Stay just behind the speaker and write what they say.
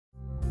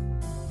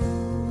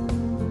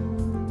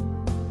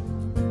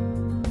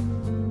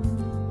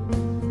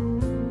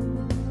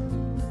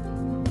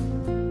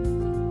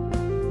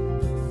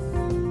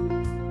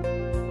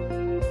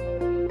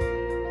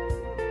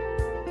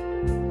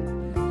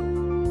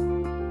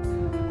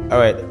All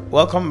right,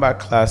 welcome back,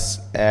 class,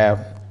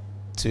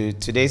 to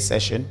today's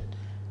session.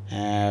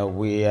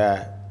 We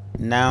are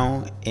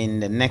now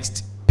in the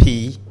next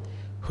P,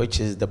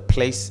 which is the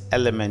place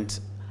element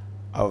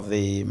of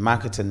the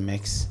marketing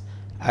mix.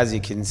 As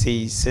you can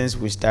see, since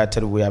we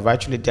started, we have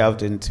actually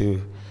delved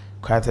into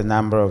quite a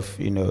number of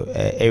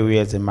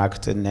areas in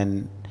marketing,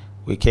 and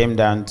we came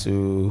down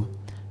to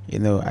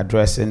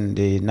addressing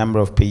the number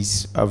of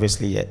P's.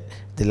 Obviously,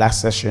 the last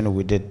session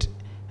we did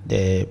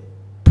the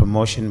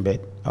promotion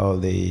bit, or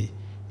the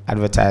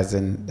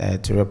advertising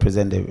to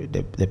represent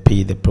the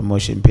P, the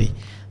promotion P.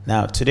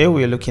 Now, today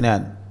we're looking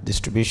at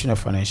distribution of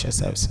financial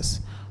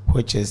services,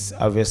 which is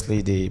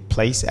obviously the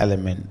place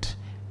element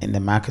in the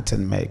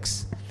marketing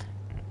mix.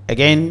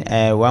 Again,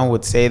 one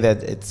would say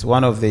that it's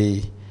one of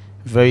the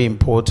very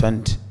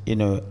important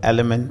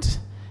element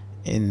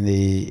in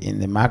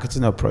the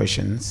marketing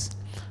operations,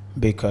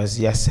 because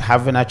yes,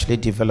 having actually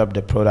developed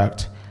the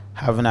product,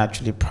 having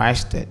actually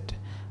priced it,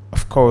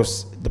 of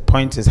course, the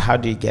point is how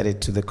do you get it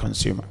to the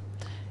consumer?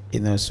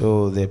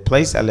 So the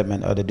place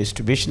element or the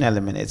distribution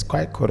element is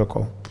quite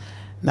critical.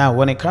 Now,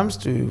 when it comes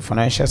to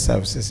financial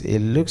services, it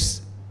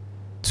looks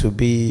to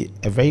be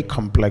a very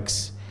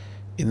complex,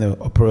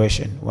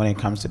 operation when it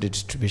comes to the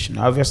distribution.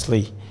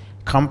 Obviously,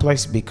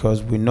 complex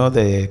because we know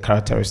the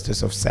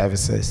characteristics of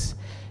services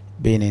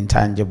being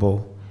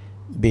intangible,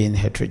 being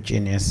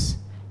heterogeneous,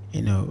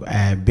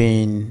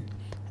 being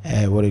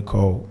what we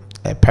call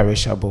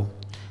perishable.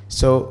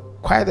 So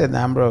quite a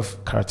number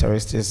of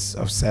characteristics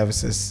of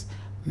services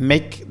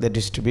make the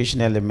distribution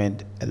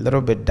element a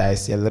little bit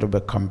dicey, a little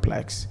bit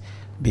complex,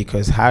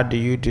 because how do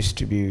you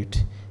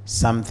distribute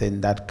something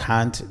that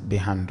can't be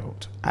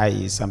handled,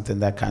 i.e. something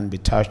that can't be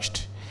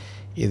touched?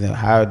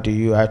 How do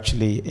you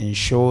actually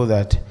ensure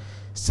that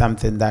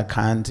something that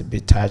can't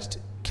be touched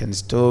can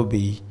still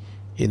be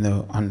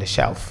on the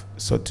shelf,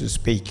 so to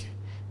speak,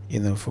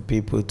 for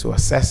people to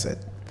access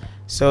it?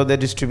 So the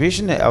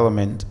distribution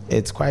element,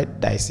 it's quite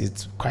dicey,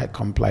 it's quite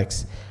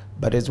complex,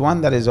 but it's one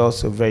that is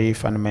also very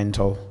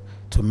fundamental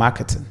to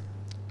marketing.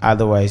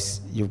 Otherwise,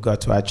 you've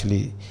got to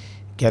actually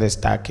get it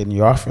stuck in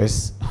your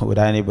office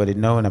without anybody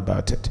knowing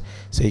about it.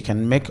 So you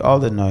can make all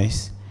the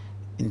noise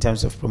in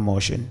terms of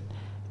promotion.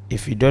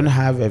 If you don't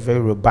have a very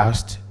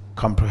robust,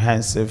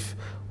 comprehensive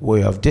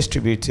way of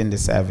distributing the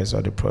service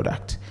or the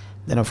product,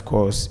 then of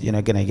course you're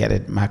not going to get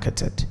it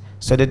marketed.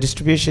 So the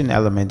distribution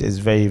element is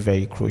very,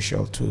 very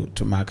crucial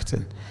to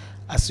marketing.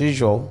 As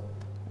usual,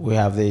 we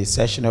have the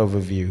session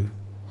overview,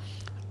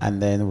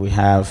 and then we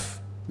have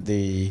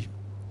the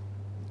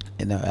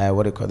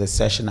what we call the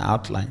session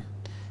outline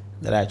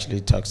that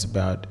actually talks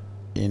about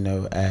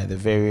the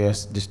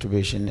various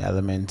distribution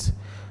elements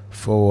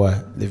for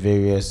the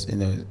various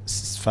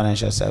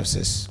financial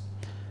services.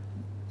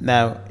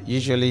 Now,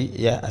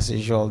 usually, as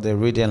usual, the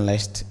reading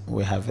list,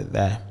 we have it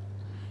there.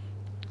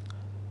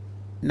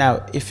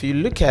 Now, if you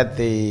look at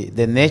the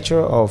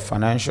nature of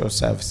financial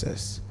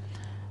services,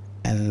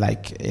 and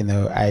like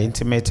I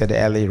intimated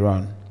earlier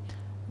on,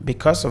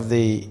 because of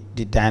the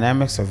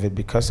dynamics of it,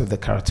 because of the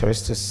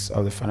characteristics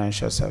of the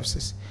financial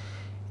services,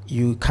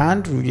 you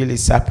can't really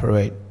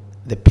separate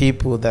the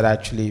people that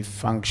actually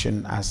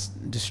function as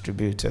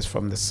distributors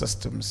from the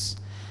systems.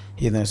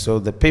 So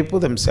the people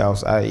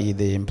themselves, i.e.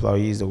 the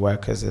employees, the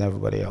workers, and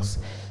everybody else,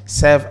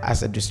 serve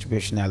as a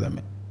distribution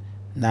element.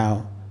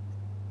 Now,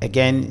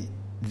 again,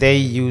 they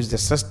use the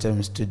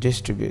systems to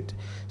distribute.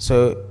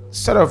 So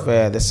sort of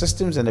the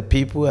systems and the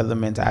people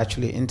element are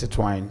actually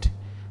intertwined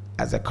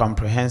as a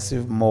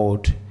comprehensive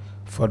mode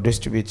for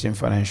distributing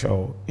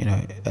financial,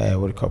 what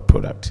we call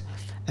product.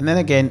 And then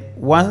again,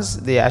 once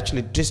they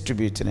actually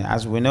distributing it,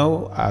 as we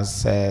know,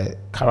 as a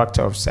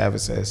character of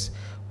services,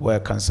 where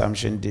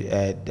consumption,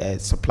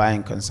 supply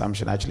and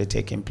consumption actually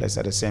taking place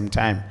at the same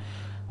time.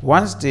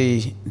 Once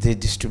the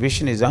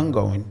distribution is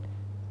ongoing,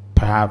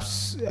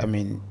 perhaps,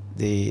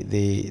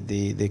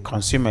 the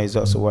consumer is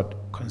also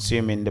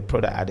consuming the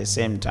product at the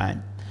same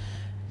time.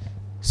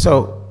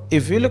 So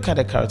if you look at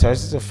the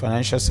characteristics of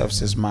financial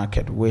services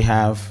market, we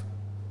have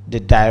the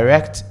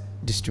direct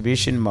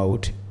distribution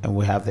mode and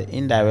we have the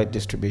indirect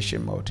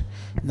distribution mode.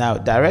 Now,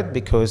 direct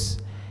because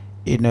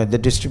the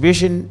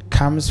distribution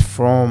comes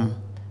from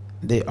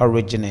the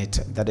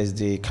originator, that is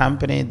the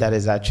company that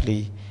is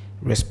actually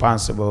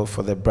responsible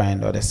for the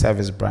brand or the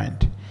service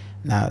brand.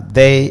 Now,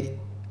 they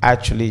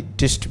actually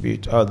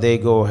distribute, or they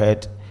go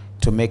ahead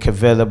to make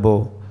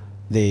available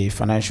the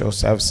financial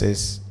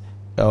services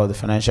or the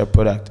financial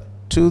product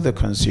to the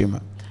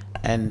consumer.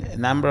 And a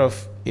number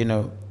of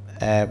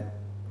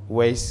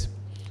ways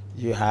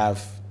you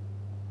have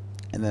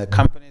in the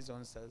company's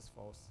own sales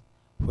force,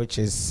 which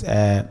is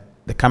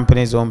the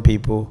company's own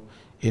people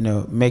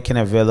making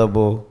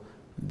available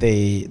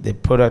the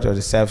product or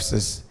the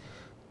services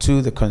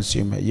to the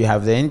consumer. You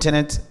have the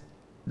internet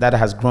that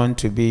has grown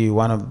to be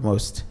one of the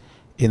most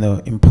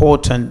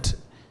important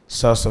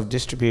source of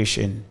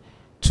distribution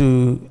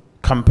to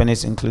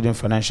companies, including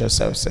financial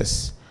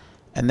services.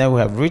 And then we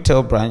have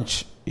retail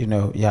branch, you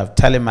have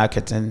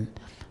telemarketing,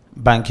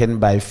 banking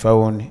by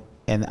phone,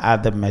 and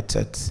other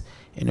methods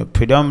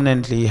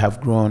predominantly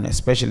have grown,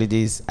 especially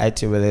these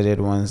IT related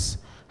ones,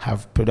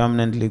 have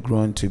predominantly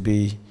grown to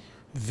be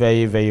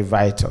very, very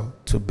vital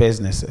to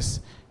businesses.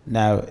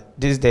 Now,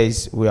 these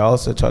days, we're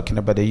also talking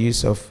about the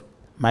use of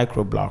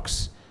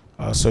microblogs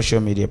or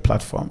social media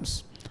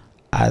platforms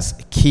as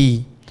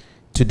key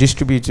to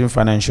distributing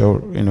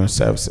financial,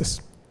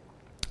 services.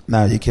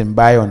 Now, you can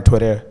buy on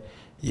Twitter.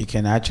 You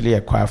can actually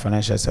acquire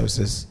financial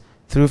services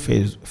through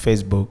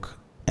Facebook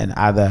and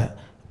other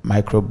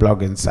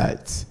microblogging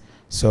sites.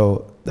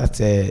 So that's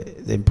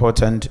the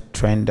important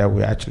trend that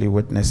we're actually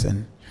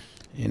witnessing,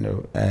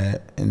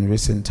 in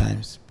recent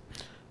times.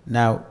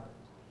 Now,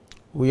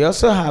 we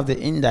also have the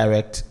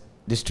indirect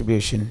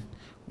distribution,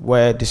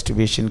 where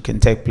distribution can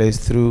take place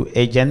through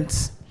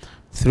agents,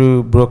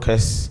 through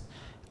brokers,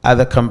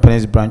 other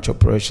companies' branch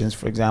operations.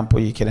 For example,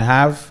 you can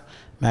have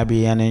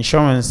maybe an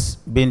insurance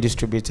being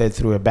distributed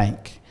through a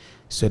bank.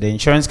 So the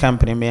insurance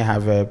company may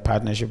have a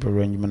partnership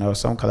arrangement or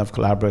some kind of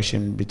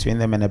collaboration between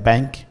them and a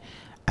bank,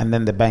 and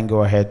then the bank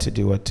go ahead to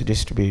do what? To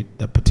distribute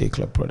the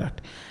particular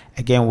product.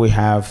 Again, we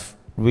have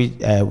we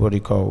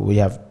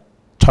have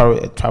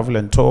travel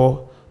and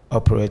tour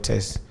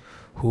operators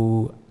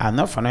who are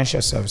not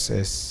financial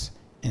services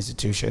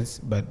institutions,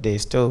 but they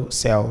still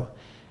sell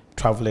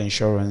travel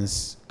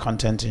insurance,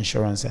 content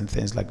insurance, and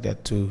things like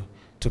that to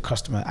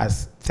customers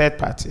as third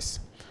parties.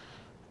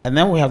 And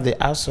then we have the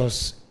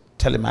outsourced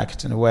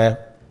telemarketing,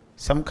 where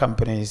some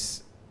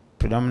companies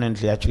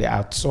predominantly actually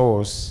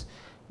outsource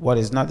what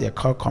is not their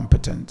core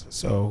competence.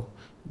 So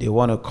they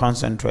want to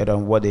concentrate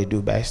on what they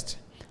do best,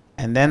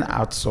 and then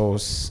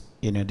outsource,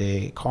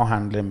 the core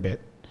handling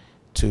bit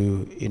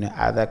to,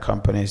 other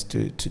companies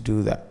to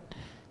do that.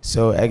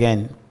 So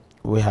again,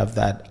 we have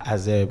that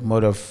as a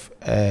mode of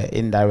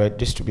indirect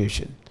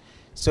distribution.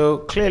 So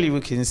clearly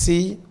we can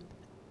see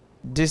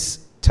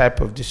this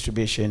type of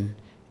distribution,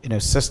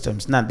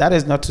 systems. Now, that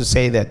is not to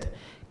say that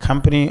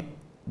company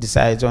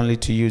decides only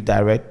to use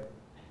direct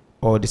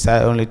or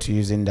decide only to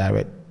use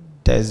indirect.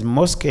 There's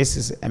most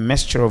cases a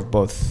mixture of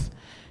both.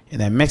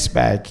 In a mixed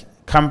bag,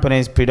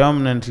 companies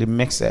predominantly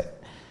mix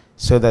it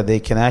so that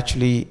they can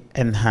actually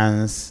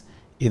enhance,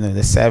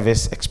 the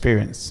service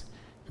experience.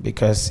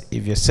 Because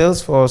if your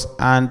sales force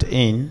aren't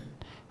in,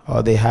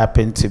 or they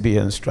happen to be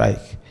on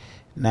strike,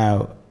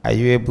 now are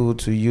you able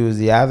to use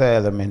the other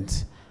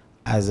elements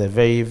as a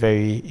very,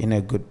 very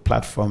good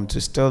platform to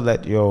still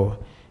let your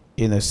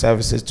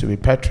services to be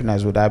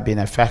patronized without being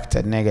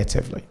affected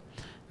negatively?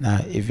 Now,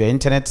 if your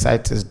internet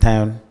site is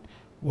down,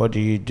 what do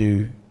you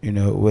do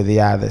with the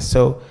others?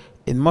 So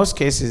in most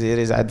cases, it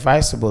is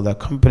advisable that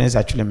companies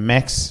actually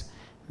mix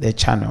their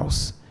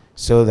channels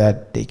so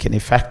that they can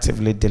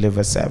effectively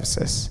deliver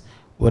services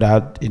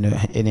without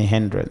any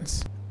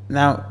hindrance.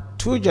 Now,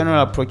 two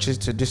general approaches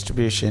to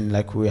distribution,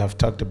 like we have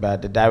talked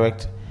about, the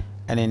direct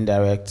and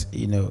indirect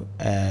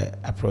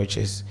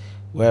approaches,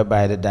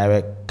 whereby the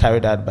direct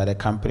carried out by the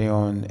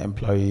company-owned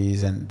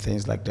employees and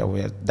things like that.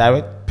 We have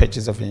direct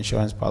purchase of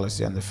insurance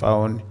policy on the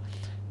phone,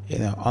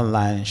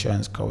 online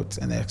insurance quotes,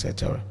 and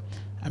etc.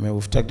 I mean,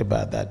 we've talked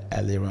about that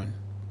earlier on.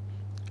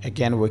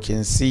 Again, we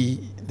can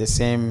see the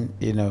same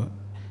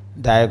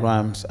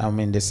diagrams. I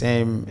mean, the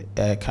same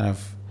kind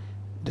of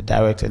the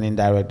direct and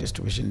indirect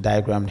distribution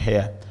diagrammed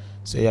here.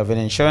 So you have an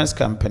insurance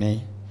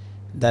company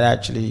that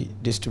actually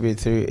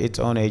distributes through its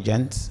own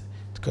agents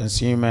to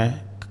consumer,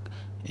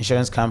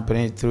 insurance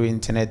company through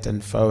internet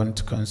and phone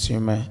to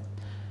consumer,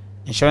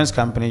 insurance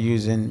company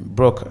using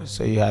broker.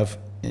 So you have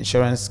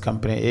insurance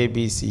company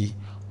ABC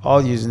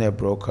all using a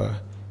broker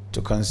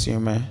to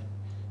consumer,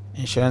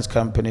 insurance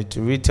company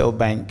to retail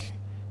bank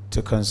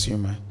to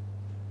consumer.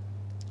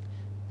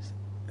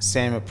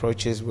 Same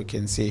approaches we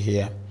can see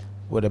here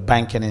with the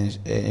banking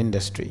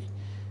industry,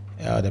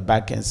 the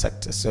banking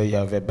sector. So you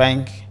have a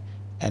bank,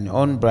 an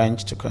own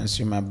branch to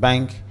consumer,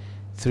 bank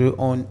through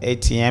own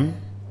ATM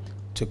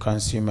to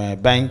consumer,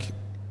 bank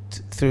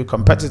through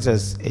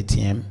competitors'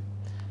 ATM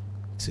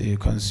to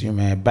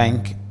consumer,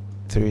 bank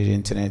through the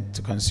internet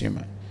to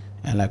consumer.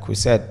 And like we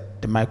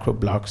said, the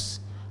microblogs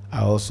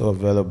are also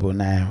available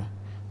now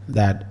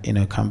that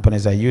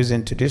companies are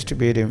using to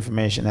distribute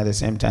information at the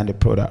same time the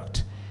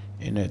product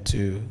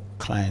to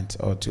clients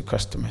or to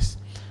customers.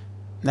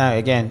 Now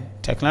again,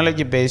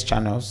 technology-based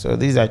channels. So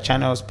these are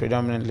channels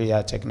predominantly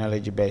are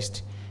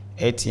technology-based,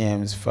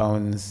 ATMs,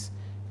 phones,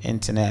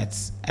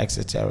 internets,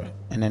 etc.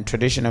 And then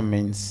traditional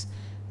means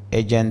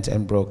agent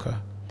and broker.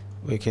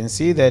 We can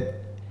see that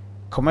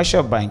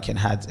commercial banking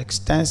has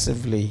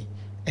extensively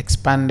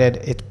expanded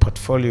its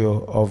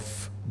portfolio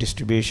of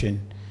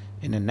distribution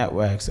in the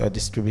networks or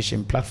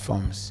distribution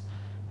platforms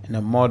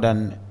more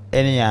than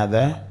any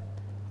other.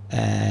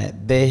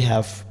 They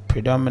have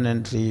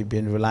predominantly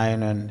been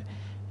relying on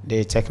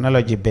the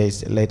technology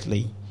based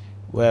lately,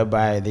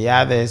 whereby the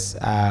others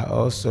are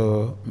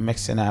also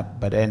mixing up,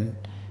 but then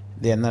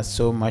they are not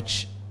so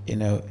much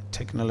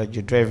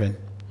technology driven.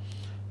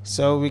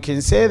 So we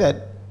can say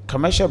that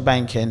commercial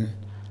banking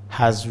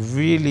has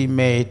really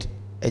made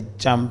a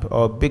jump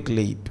or a big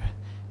leap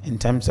in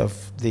terms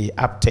of the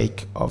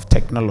uptake of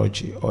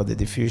technology or the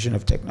diffusion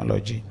of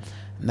technology.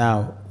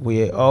 Now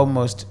we're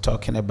almost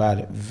talking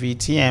about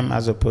VTM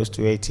as opposed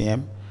to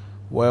ATM,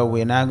 where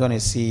we're now going to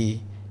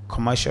see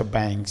commercial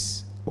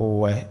banks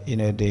or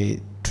the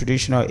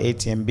traditional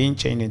ATM being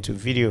changed into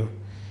video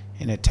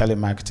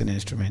telemarketing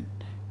instrument,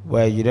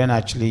 where you don't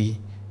actually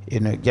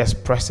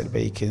just press it,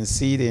 but you can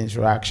see the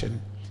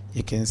interaction,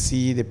 you can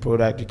see the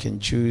product, you can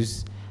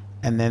choose,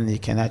 and then you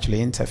can actually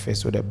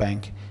interface with the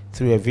bank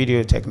through a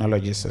video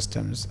technology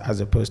systems as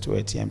opposed to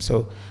ATM.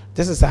 So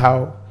this is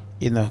how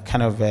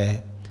kind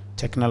of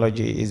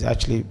technology is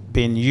actually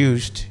being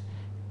used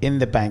in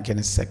the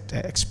banking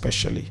sector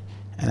especially.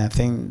 And I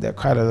think there are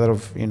quite a lot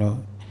of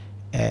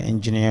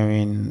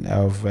engineering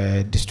of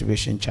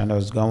distribution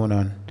channels going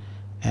on,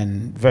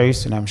 and very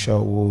soon I'm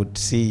sure we would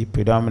see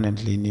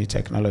predominantly new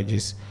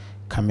technologies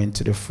come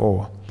into the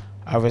fore.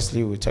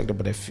 Obviously we talked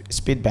about the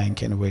speed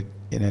banking with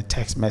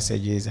text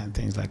messages and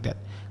things like that.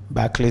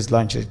 Barclays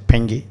launched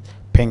Ping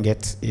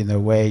It,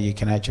 where you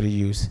can actually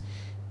use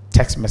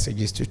text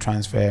messages to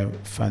transfer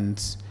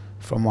funds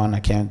from one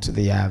account to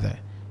the other,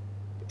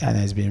 and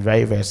it's been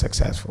very, very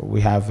successful.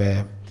 We have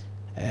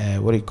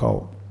what do you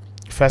call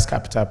First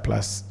Capital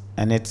Plus,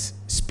 and it's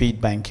speed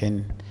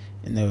banking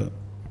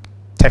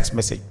text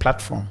message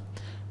platform,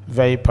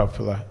 very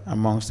popular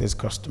amongst its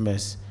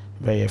customers,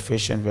 very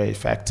efficient, very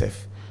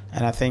effective.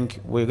 And I think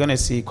we're going to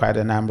see quite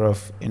a number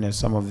of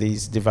some of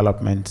these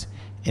developments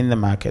in the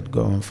market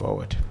going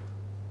forward.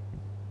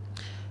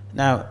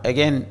 Now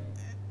again,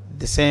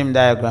 the same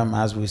diagram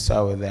as we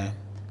saw with the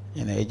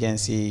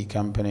agency,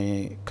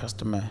 company,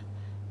 customer,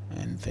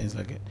 and things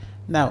like it.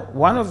 Now,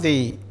 one of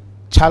the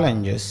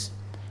challenges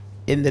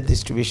in the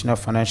distribution of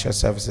financial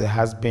services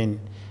has been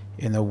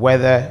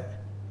whether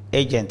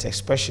agents,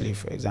 especially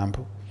for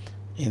example,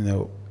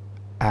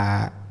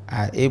 are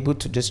able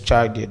to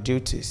discharge their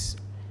duties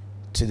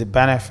to the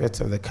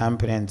benefit of the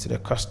company and to the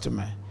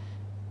customer,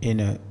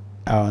 and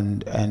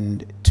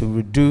to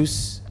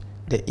reduce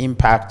the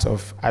impact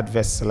of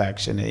adverse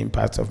selection, the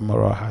impact of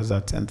moral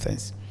hazards and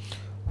things,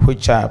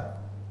 which are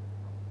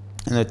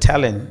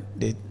telling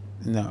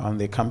on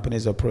the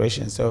company's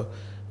operation. So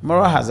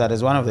moral hazard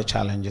is one of the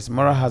challenges.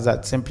 Moral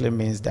hazard simply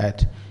means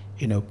that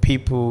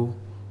people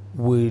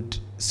would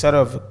sort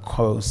of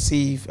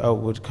conceive or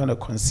would kind of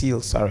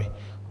conceal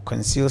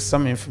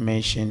some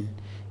information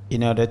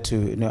in order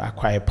to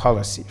acquire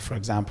policy, for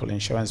example,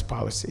 insurance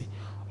policy,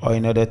 or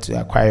in order to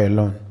acquire a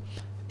loan.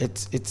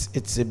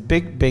 It's a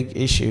big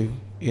issue,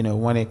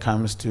 when it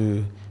comes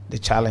to the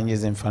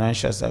challenges in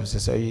financial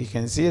services. So you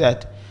can see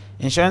that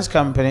insurance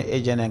company,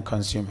 agent, and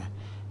consumer.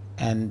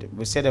 And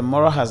we say the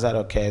moral hazard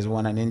occurs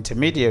when an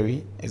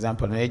intermediary,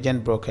 example, an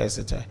agent, broker,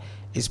 etc.,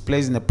 is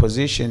placed in a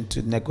position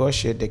to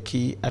negotiate the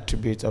key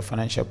attributes of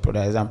financial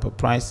product, example,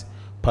 price,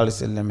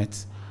 policy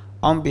limits,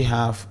 on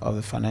behalf of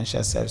the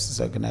financial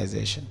services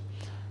organization.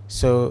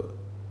 So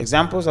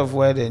examples of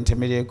where the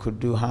intermediary could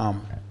do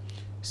harm.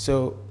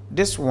 So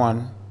this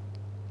one,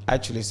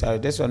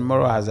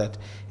 moral hazard,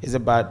 is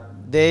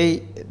about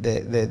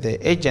the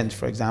agent,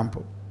 for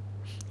example,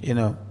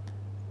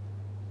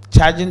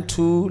 charging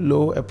too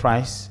low a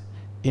price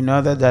in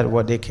order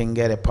that they can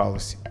get a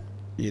policy,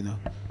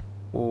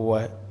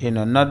 or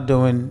not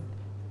doing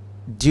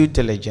due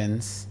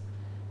diligence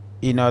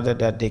in order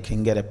that they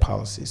can get a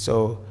policy.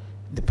 So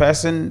the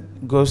person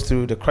goes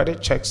through the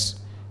credit checks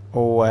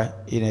or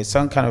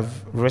some kind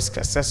of risk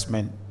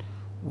assessment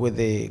with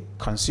the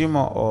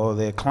consumer or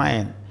the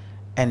client,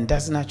 and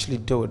doesn't actually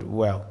do it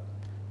well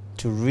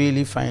to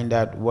really find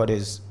out what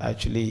is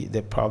actually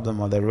the problem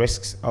or the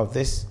risks of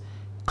this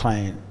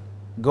client.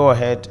 Go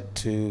ahead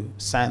to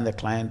sign the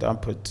client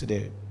up to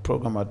the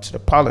program or to the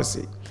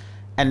policy,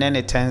 and then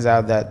it turns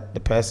out that the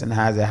person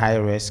has a high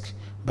risk,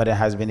 but it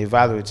has been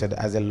evaluated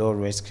as a low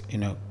risk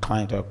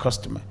client or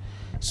customer.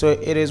 So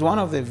it is one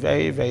of the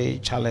very, very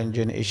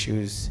challenging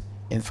issues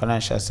in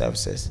financial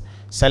services,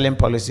 selling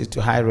policies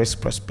to high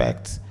risk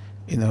prospects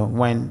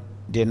when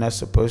they're not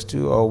supposed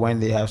to, or when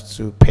they have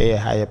to pay a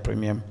higher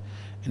premium,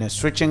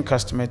 switching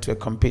customer to a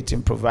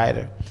competing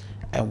provider.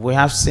 And we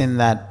have seen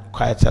that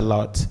quite a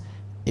lot,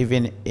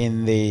 even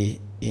in the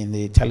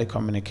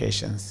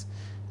telecommunications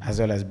as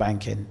well as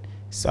banking.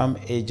 Some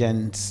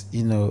agents,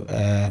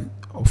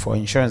 for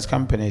insurance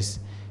companies,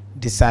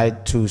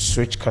 decide to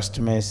switch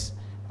customers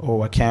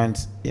or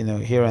accounts,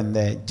 here and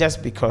there,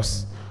 just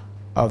because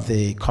of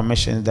the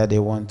commissions that they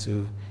want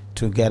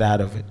to get out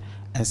of it,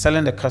 and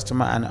selling the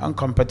customer an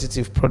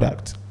uncompetitive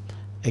product.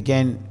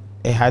 Again,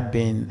 it had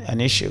been an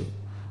issue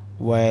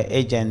where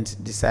agents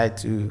decide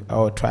to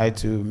or try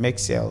to make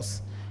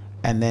sales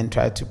and then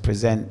try to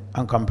present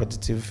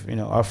uncompetitive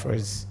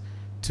offers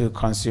to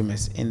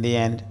consumers. In the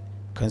end,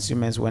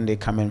 consumers, when they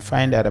come and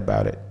find out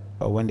about it,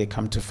 or when they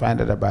come to find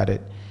out about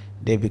it,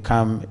 they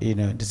become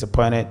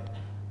disappointed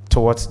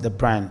towards the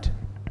brand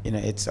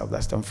itself.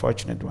 That's the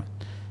unfortunate one.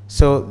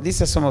 So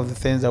these are some of the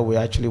things that we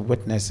actually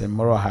witness in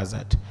moral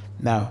hazard.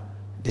 Now,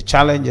 the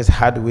challenge is,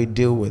 how do we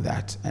deal with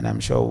that? And I'm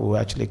sure we'll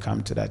actually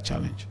come to that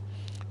challenge.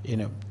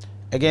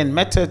 Again,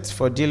 methods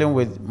for dealing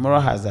with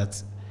moral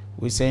hazards,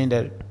 we're saying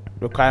that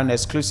require an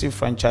exclusive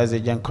franchise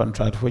agent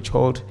contract which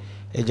hold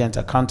agent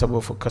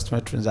accountable for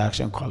customer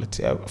transaction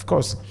quality. Of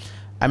course,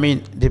 I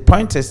mean, the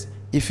point is,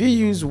 if you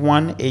use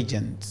one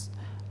agent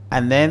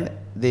and then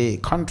the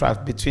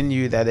contract between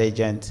you, that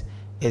agent,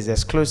 is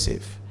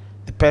exclusive,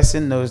 the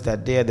person knows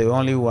that they are the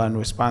only one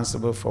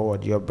responsible for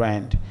what your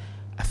brand,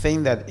 I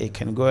think that it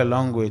can go a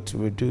long way to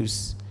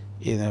reduce,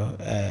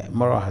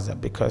 moral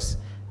hazard, because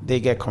they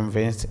get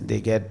convinced,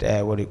 they get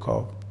what do you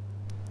call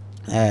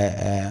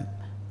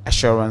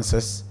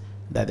assurances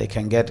that they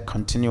can get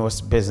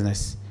continuous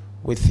business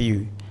with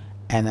you.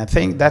 And I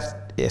think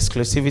that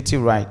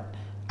exclusivity right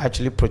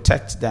actually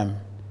protects them,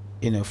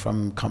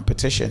 from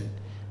competition.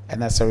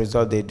 And as a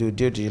result, they do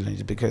due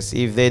diligence, because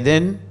if they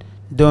then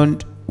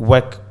don't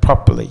work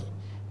properly,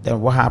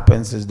 then what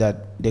happens is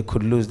that they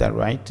could lose that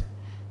right.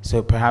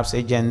 So perhaps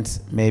agents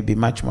may be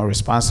much more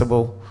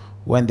responsible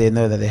when they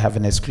know that they have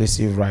an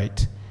exclusive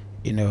right,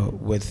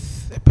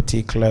 with a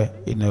particular,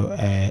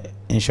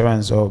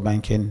 insurance or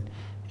banking,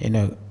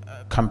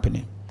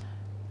 company.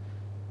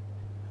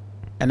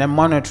 And then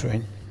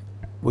monitoring,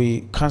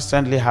 we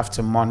constantly have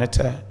to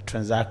monitor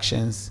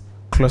transactions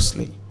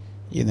closely.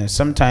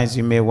 Sometimes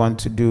you may want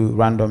to do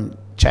random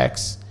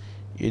checks,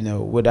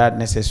 without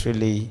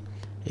necessarily,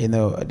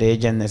 the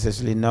agent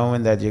necessarily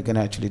knowing that you're going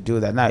to actually do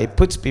that. Now, it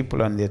puts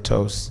people on their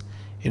toes,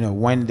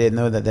 when they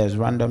know that there's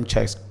random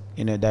checks,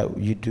 that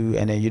you do,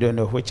 and then you don't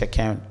know which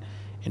account,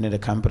 the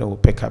company will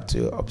pick up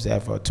to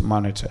observe or to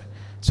monitor.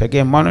 So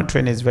again,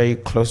 monitoring is very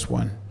close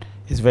one.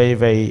 It's very,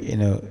 very,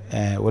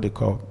 what do you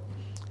call,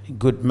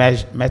 good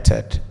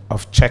method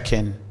of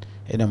checking,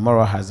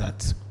 moral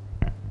hazards.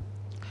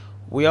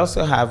 We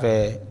also have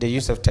the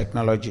use of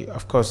technology.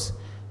 Of course,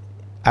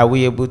 are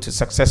we able to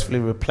successfully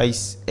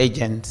replace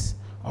agents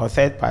or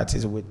third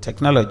parties with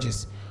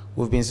technologies?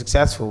 We've been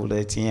successful with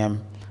ATM,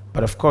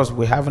 but of course,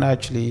 we haven't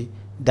actually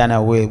done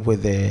away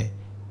with the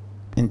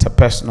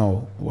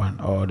interpersonal one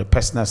or the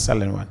personal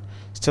selling one.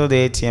 Still,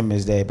 the ATM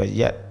is there, but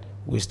yet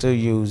we still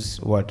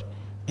use what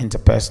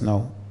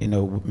interpersonal,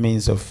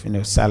 means of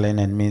selling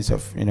and means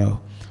of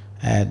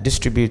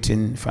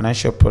distributing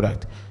financial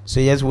product. So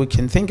yes, we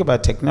can think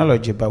about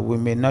technology, but we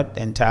may not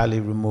entirely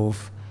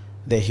remove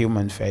the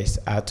human face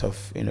out of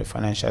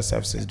financial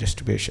services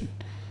distribution.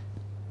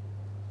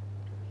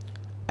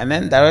 And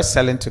then direct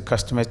selling to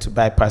customers to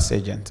bypass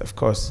agents. Of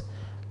course,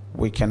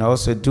 we can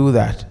also do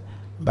that,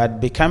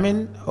 but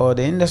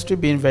the industry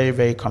being very,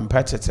 very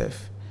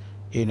competitive,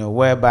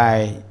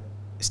 whereby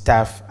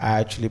staff are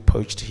actually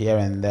poached here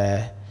and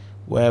there,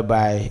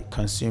 whereby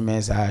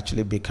consumers are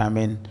actually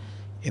becoming,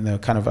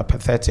 kind of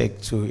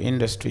apathetic to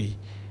industry.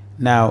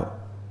 Now,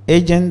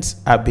 agents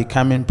are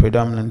becoming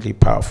predominantly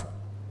powerful.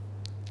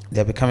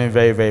 They're becoming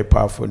very, very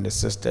powerful in the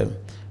system,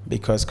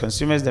 because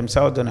consumers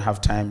themselves don't have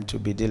time to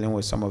be dealing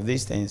with some of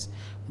these things.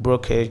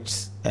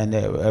 Brokerage and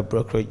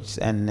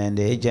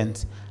the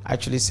agents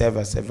actually serve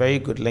as a very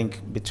good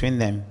link between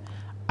them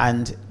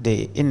and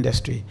the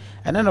industry.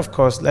 And then, of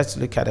course, let's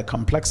look at the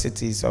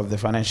complexities of the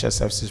financial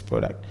services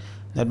product.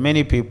 Not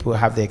many people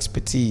have the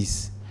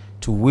expertise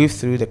to weave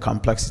through the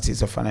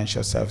complexities of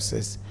financial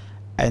services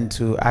and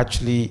to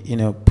actually,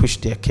 push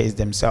their case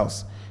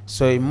themselves.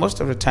 So most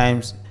of the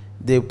times,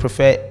 they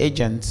prefer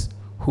agents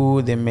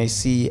who they may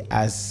see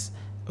as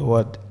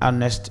what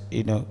honest,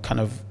 kind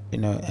of,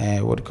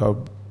 what you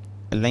call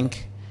a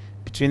link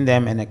between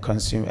them and the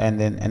consumer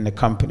and the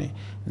company.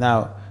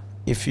 Now,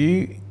 if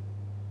you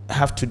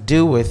have to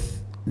deal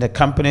with the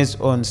company's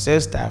own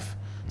sales staff,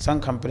 some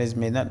companies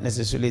may not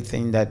necessarily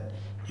think that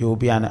you will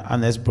be an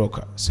honest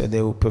broker, so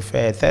they will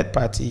prefer a third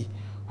party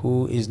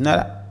who is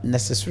not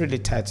necessarily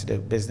tied to the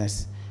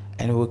business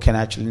and who can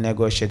actually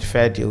negotiate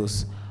fair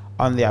deals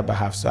on their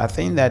behalf. So I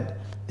think that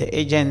the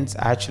agents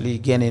are actually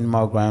gaining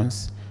more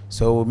grounds.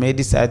 So we may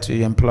decide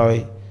to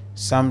employ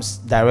some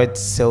direct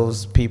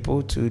sales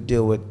people to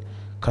deal with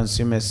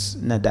consumers,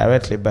 not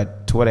directly,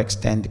 but to what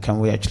extent can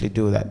we actually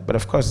do that? But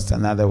of course, it's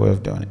another way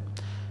of doing it.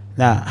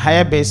 Now,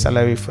 higher base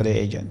salary for the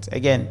agent.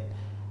 Again,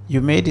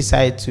 you may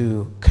decide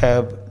to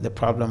curb the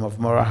problem of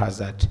moral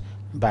hazard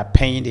by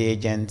paying the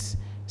agents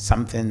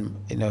something,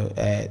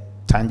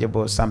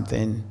 tangible,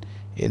 something,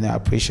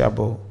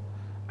 appreciable,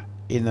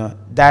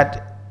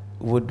 that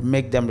would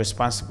make them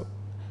responsible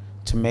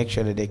to make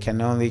sure that they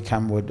can only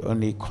come with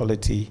only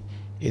quality,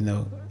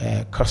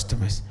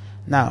 customers.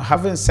 Now,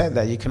 having said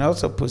that, you can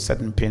also put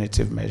certain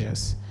punitive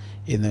measures,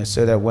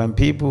 so that when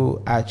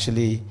people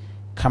actually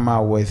come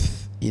out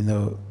with,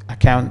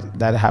 account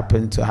that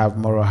happen to have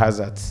moral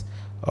hazards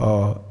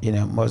or,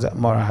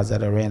 moral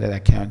hazard oriented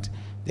account,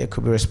 they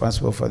could be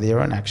responsible for their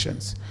own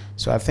actions.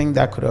 So I think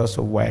that could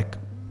also work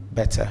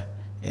better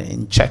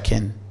in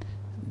checking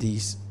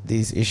these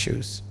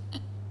issues.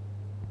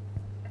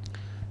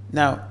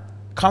 Now,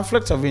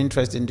 conflict of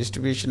interest in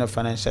distribution of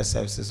financial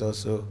services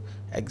also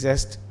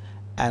exists,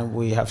 and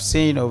we have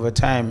seen over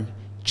time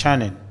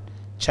churning.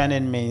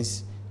 Churning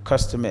means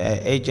customer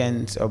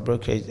agents or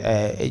brokerage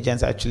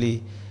agents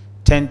actually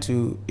tend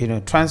to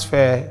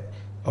transfer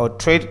or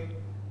trade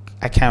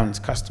accounts,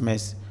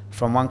 customers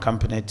from one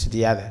company to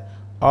the other,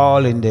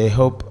 all in the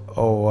hope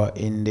or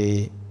in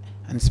the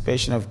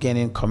anticipation of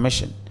gaining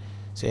commission.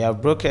 So you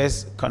have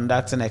brokers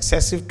conducting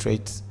excessive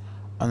trades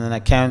on an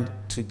account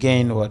to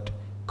gain what?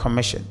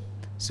 Commission.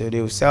 So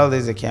they will sell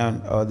this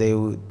account, or they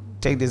will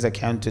take this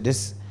account to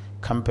this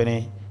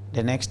company.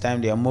 The next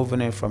time they are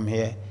moving it from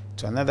here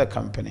to another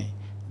company,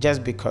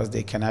 just because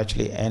they can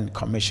actually earn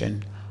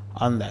commission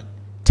on that.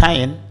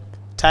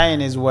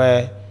 Tie-in is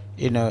where,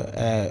 you know,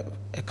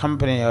 a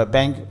company or a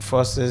bank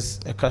forces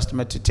a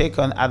customer to take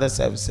on other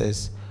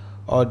services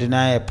or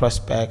deny a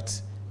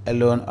prospect a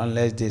loan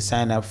unless they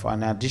sign up for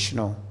an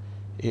additional,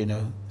 you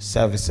know,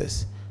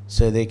 services.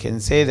 So they can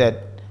say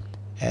that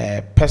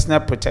personal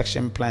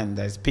protection plan,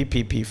 that's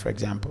PPP, for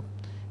example.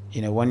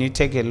 You know, when you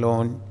take a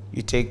loan,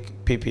 you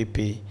take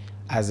PPP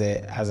as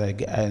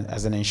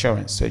an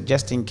insurance. So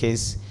just in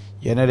case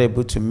you're not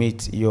able to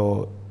meet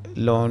your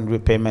loan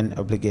repayment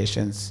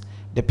obligations,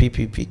 the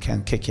PPP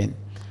can kick in.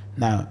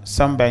 Now,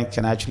 some banks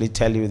can actually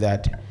tell you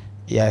that,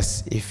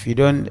 yes, if you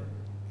don't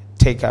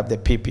take up the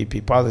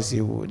PPP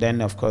policy,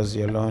 then of course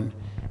your loan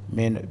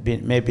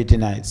may be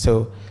denied.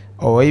 So,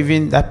 or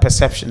even that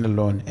perception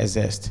alone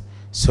exists.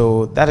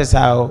 So that is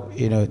how,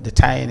 you know, the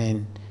tying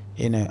in,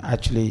 you know,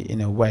 actually, you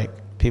know, work.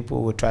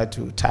 People will try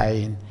to tie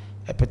in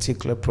a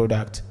particular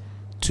product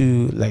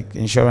to, like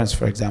insurance,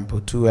 for example,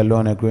 to a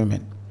loan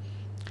agreement.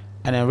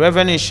 And then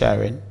revenue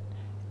sharing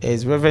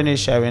is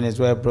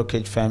where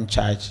brokerage firms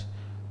charge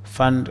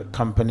fund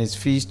companies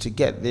fees to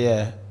get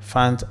their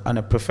funds on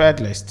a preferred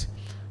list.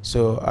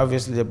 So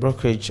obviously the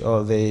brokerage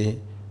or the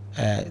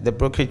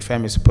brokerage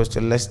firm is supposed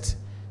to list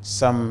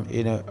some,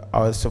 you know,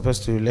 or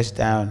supposed to list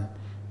down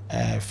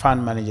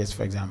fund managers,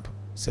 for example,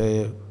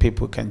 so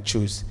people can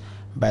choose.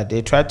 But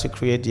they try to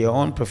create their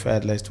own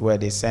preferred list where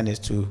they send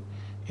it to,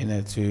 you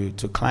know,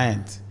 to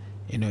clients,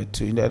 you know,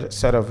 to, you know,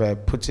 sort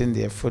of put in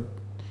their foot,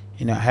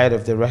 you know, ahead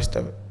of the rest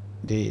of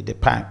the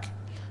pack.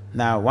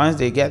 Now, once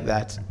they get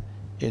that,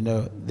 you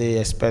know, they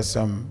expect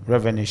some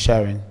revenue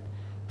sharing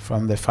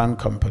from the fund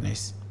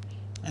companies.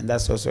 And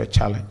that's also a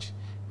challenge,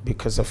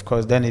 because of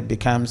course then it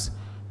becomes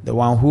the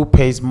one who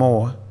pays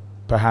more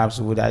perhaps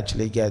would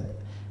actually get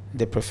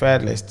the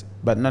preferred list,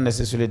 but not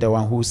necessarily the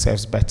one who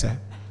serves better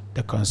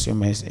the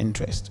consumer's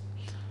interest.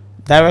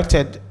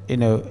 Directed, you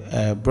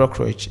know,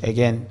 brokerage,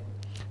 again,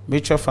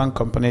 mutual fund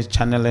companies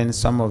channeling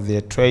some of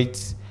their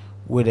trades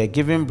with a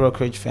given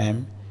brokerage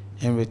firm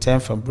in return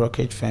from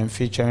brokerage firm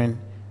featuring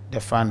the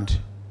fund,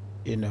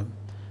 you know.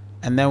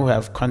 And then we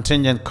have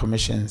contingent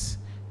commissions,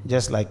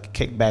 just like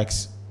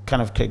kickbacks,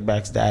 kind of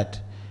kickbacks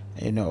that,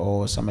 you know,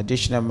 or some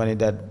additional money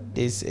that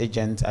these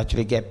agents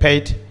actually get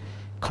paid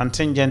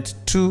contingent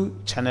to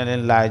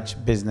channeling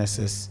large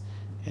businesses,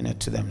 you know,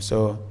 to them.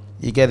 So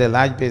you get a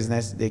large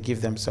business, they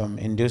give them some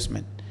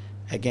inducement.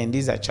 Again,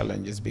 these are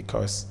challenges,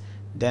 because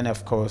then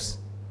of course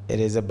it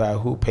is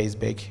about who pays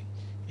big,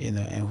 you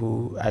know, and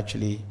who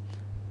actually,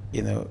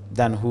 you know,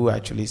 than who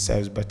actually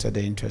serves better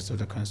the interest of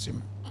the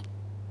consumer.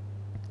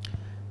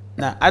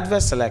 Now,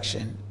 adverse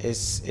selection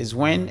is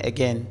when,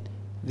 again,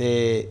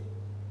 the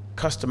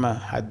customer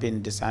had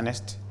been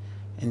dishonest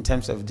in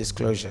terms of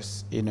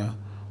disclosures, you know,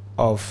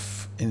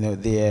 of, you know,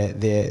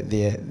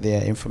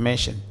 their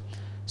information.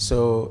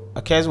 So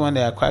occurs when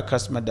the acquired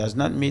customer does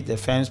not meet the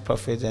firm's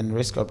profit and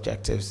risk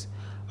objectives,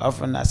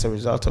 often as a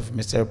result of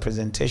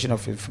misrepresentation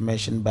of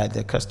information by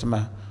the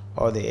customer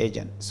or the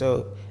agent.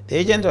 So the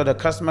agent or the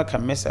customer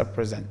can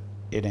misrepresent,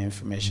 you know,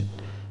 information,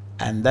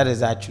 and that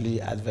is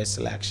actually adverse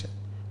selection,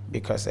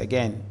 because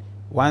again,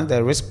 once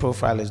the risk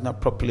profile is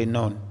not properly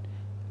known,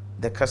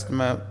 the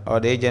customer or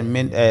the agent,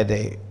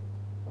 the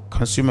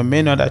consumer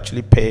may not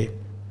actually pay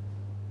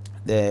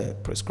the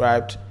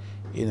prescribed,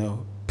 you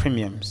know,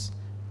 premiums.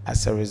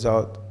 As a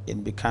result,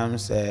 it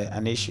becomes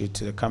an issue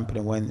to the company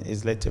when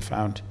it's later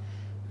found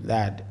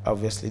that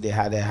obviously they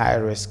had a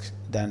higher risk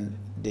than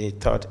they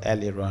thought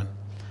earlier on.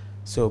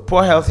 So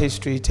poor health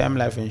history, term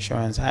life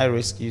insurance, high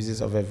risk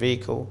uses of a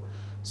vehicle.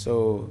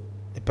 So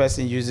the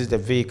person uses the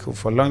vehicle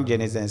for long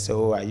journeys and say,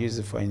 oh, I use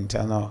it for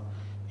internal,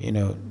 you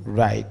know,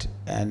 ride,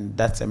 and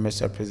that's a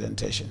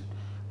misrepresentation.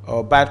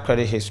 Or bad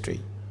credit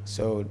history.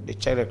 So they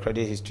check the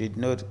credit history,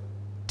 no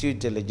due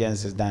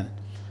diligence is done,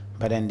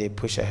 but then they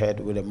push ahead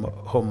with a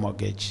home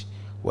mortgage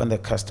when the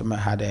customer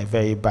had a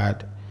very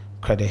bad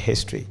credit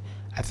history.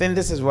 I think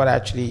this is what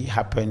actually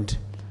happened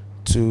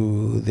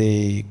to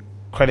the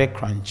credit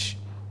crunch,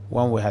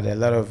 when we had a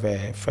lot of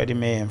Freddie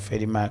Mae and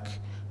Freddie Mac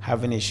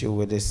having issue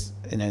with this,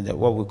 you know,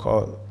 what we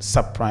call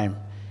subprime.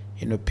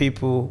 You know,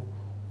 people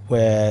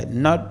were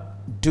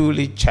not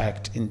duly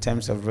checked in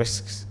terms of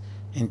risks,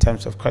 in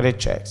terms of credit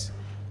checks,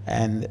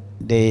 and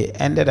they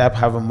ended up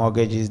having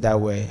mortgages that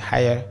were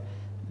higher,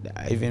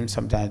 even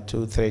sometimes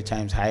 2-3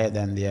 times higher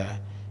than their,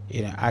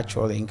 you know,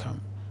 actual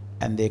income,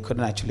 and they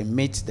couldn't actually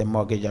meet the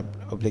mortgage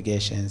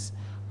obligations.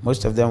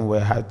 Most of them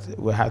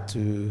had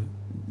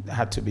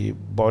to be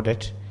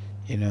boarded,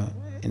 you know,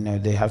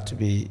 they have to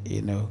be,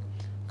 you know,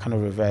 kind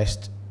of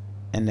reversed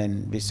and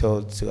then be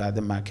sold to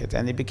other markets,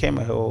 and it became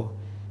a whole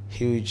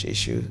huge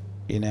issue,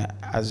 you know,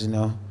 as you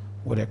know,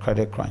 with a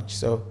credit crunch.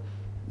 So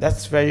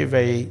that's very,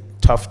 very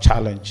tough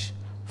challenge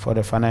for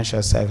the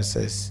financial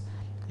services,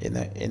 you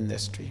know,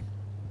 industry.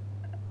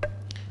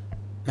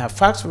 Now,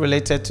 facts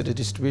related to the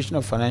distribution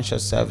of financial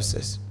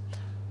services.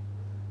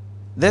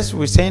 This,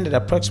 we're saying that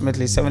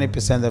approximately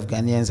 70% of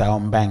Ghanaians are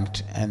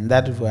unbanked, and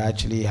that was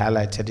actually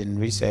highlighted in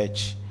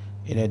research,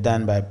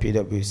 done by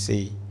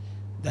PwC.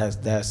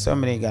 There are so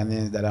many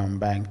Ghanaians that are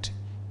unbanked,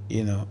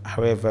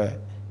 However,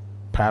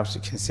 perhaps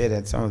you can say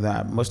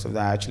that most of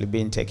them are actually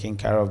being taken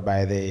care of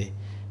by the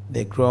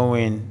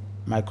growing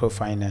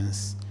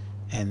microfinance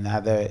and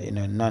other,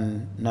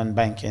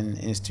 non-banking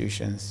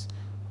institutions,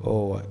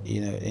 or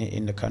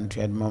in the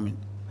country at the moment.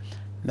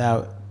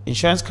 Now,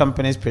 insurance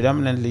companies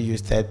predominantly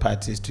use third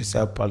parties to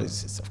sell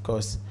policies. Of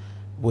course,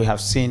 we have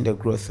seen the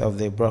growth of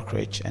the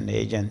brokerage and the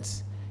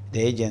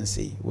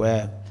agency,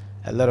 where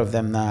a lot of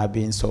them now are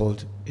being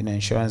sold,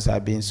 insurance are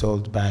being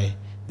sold by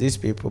these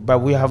people. But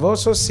we have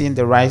also seen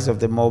the rise of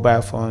the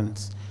mobile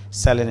phones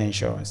selling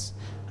insurance.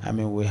 I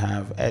mean, we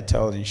have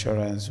Airtel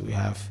Insurance, we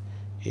have,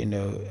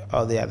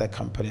 all the other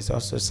companies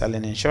also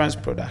selling insurance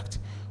product,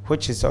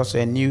 which is also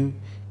a new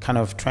kind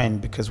of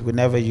trend, because we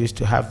never used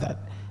to have that.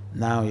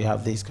 Now you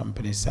have these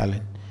companies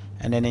selling.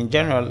 And then in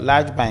general,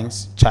 large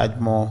banks charge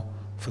more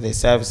for their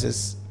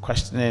services,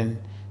 questioning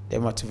the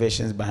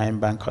motivations behind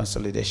bank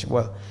consolidation.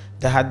 Well,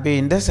 there had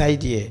been this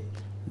idea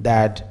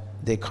that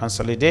the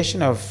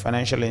consolidation of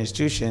financial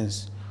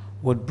institutions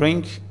would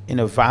bring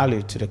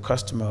value to the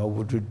customer, or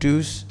would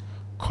reduce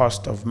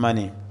cost of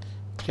money.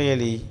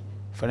 Clearly,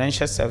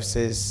 financial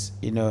services,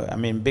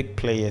 big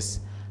players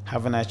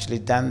haven't actually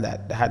done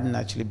that. There hadn't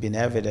actually been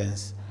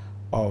evidence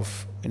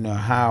of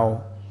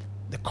how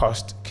the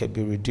cost could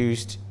be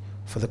reduced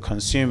for the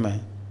consumer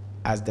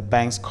as the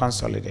banks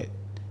consolidate.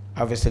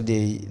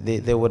 Obviously,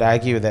 they would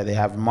argue that they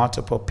have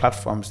multiple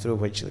platforms through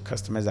which the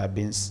customers are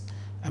being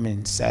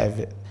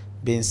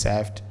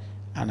served,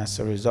 and as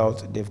a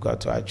result, they've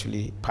got to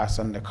actually pass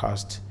on the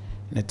cost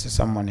to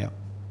someone else.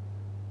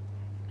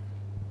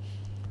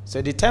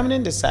 So,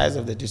 determining the size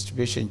of the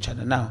distribution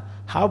channel. Now,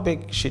 how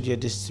big should your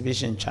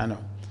distribution channel?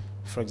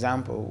 For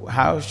example,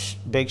 how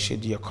big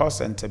should your call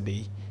center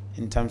be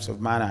in terms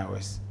of man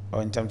hours,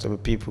 or in terms of the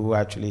people who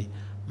actually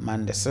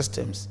man the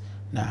systems?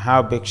 Now,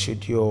 how big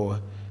should your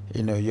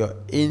your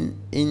in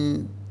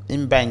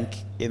bank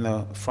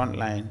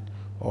frontline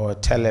or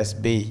tellers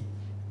be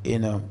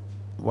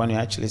when you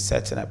actually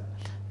set it up?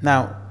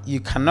 Now, you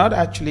cannot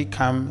actually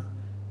come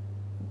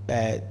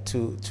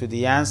to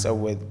the answer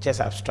with just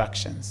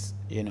abstractions.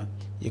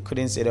 You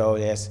couldn't say, oh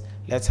yes,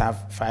 let's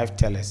have 5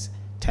 tellers,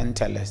 10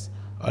 tellers,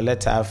 or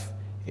let's have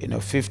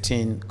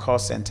 15 call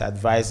center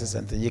advisors,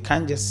 and you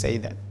can't just say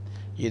that.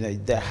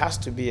 There has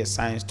to be a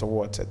science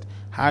towards it.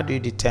 How do you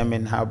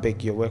determine how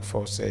big your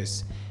workforce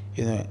is?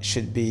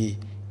 Should be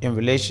in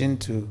relation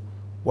to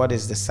what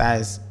is the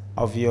size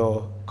of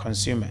your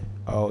consumer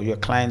or your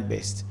client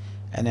base,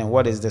 and then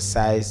what is the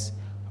size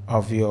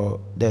of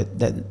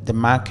the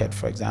market,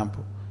 for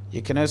example.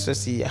 You can also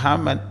see how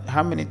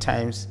many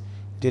times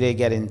do they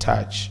get in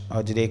touch,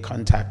 or do they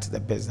contact the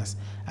business.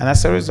 And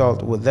as a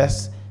result, with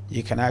this,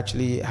 you can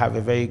actually have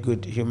a very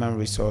good human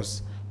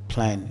resource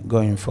plan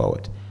going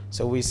forward.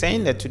 So we're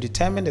saying that to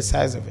determine the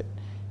size of it,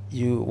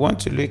 you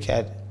want to look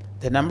at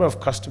the number of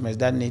customers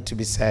that need to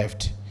be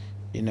served,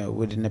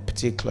 within a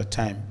particular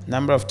time.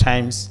 Number of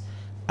times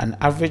an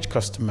average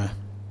customer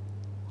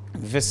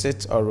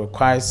visits or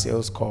requires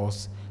sales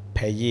calls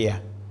per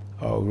year,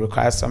 or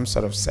requires some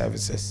sort of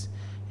services.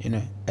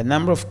 A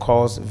number of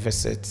calls,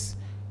 visits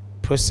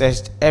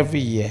processed every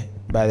year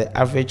by the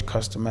average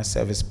customer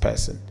service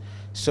person.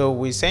 So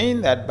we're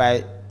saying that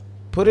by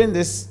putting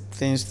these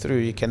things through,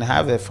 you can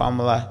have a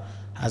formula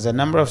as a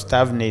number of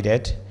staff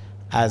needed,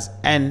 as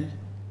N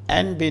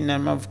being the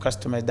number of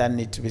customers that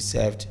need to be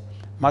served,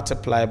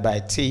 multiplied by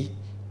T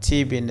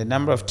being the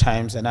number of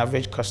times an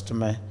average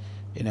customer,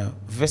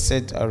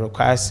 visit or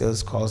require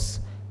sales calls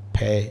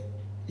per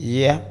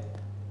year,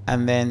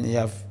 and then you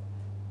have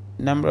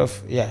number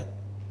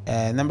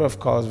of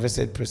calls,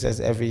 visit, processed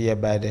every year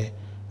by the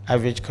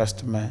average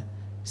customer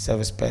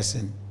service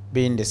person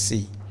being the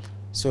C.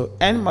 So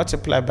N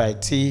multiplied by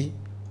T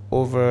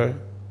over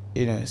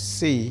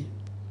C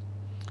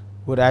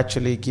would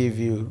actually give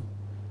you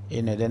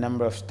the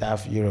number of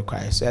staff you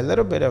require. So a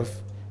little bit of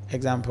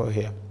example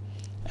here.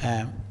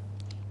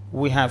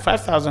 We have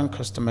 5,000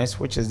 customers,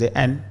 which is the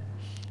N.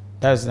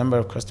 That is the number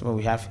of customers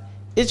we have.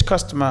 Each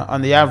customer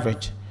on the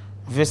average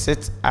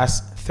visits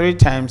us 3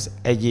 times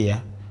a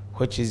year,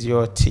 which is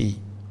your T.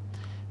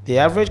 The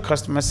average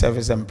customer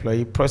service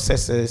employee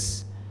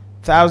processes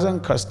 1,000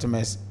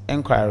 customers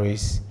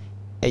inquiries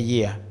a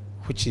year,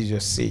 which is your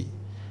C.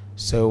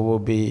 So will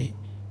be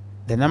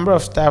the number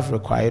of staff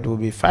required will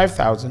be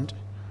 5,000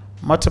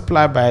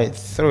 multiplied by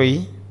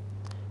 3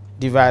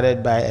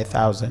 divided by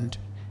 1,000,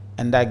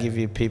 and that gives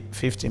you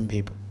 15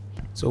 people.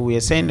 So we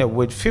are saying that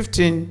with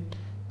 15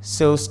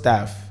 sales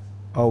staff,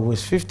 or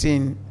with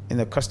 15 in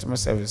the customer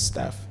service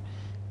staff,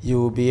 you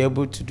will be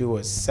able to do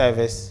a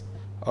service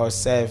or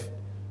serve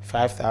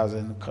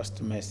 5,000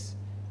 customers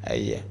a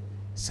year.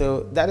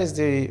 So that is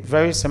the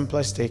very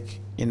simplistic,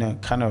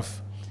 kind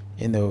of,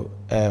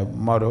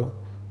 model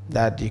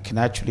that you can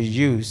actually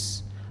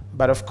use.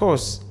 But of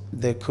course,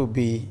 there could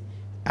be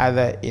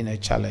other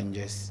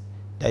challenges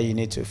that you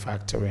need to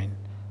factor in.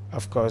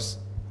 Of course,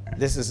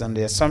 this is on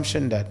the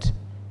assumption that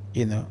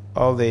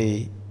all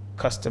the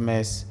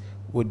customers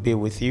would be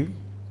with you.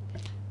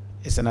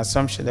 It's an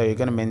assumption that you're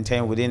going to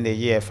maintain within the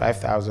year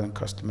 5,000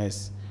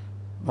 customers,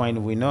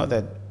 when we know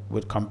that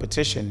with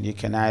competition you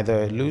can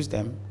either lose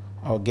them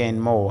or gain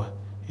more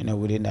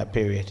within that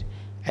period.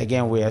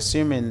 Again, we're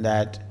assuming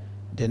that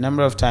the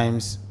number of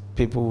times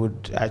people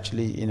would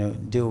actually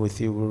deal with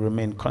you will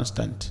remain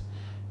constant,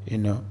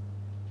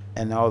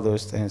 and all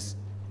those things.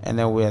 And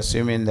then we're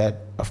assuming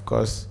that, of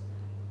course,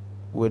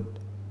 with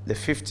the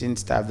 15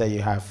 staff that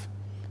you have,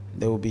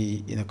 they will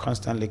be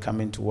constantly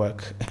coming to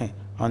work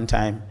on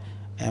time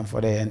and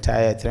for the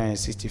entire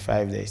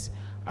 365 days.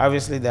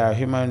 Obviously, there are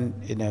human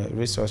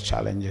resource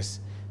challenges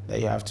that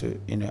you have to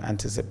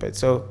anticipate.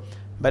 So,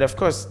 but of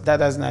course, that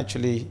doesn't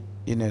actually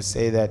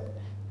say that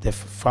the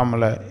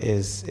formula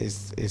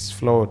is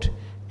flawed.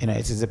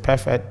 It is a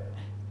perfect,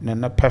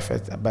 not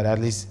perfect, but at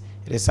least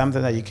it is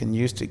something that you can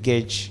use to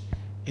gauge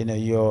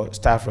your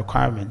staff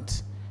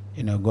requirements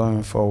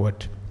going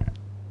forward.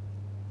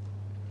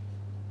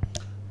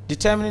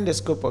 Determining the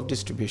scope of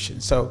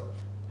distribution. So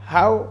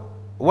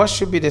what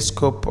should be the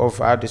scope of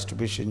our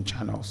distribution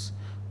channels?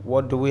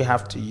 What do we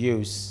have to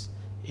use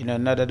in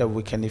order that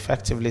we can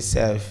effectively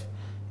serve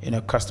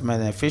customers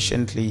and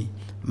efficiently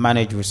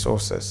manage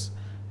resources?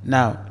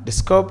 Now, the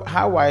scope,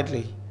 how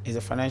widely is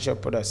a financial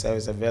product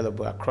service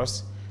available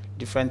across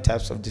different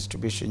types of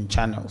distribution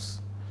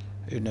channels?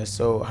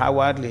 So how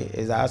widely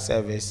is our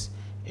service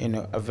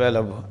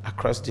available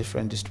across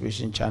different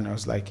distribution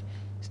channels, like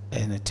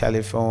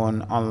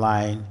telephone,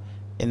 online,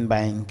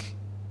 in-bank,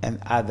 and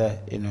other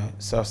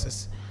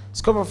sources?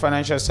 Scope of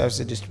financial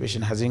services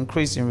distribution has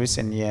increased in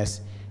recent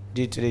years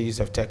due to the use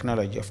of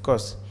technology, of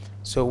course.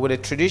 So with the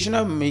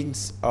traditional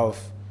means of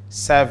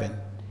serving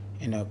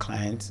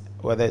clients,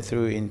 whether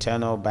through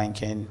internal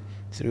banking,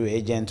 through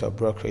agent or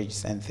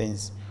brokerage and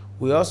things,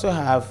 we also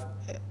have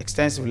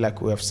extensively,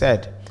 like we have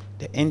said,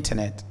 the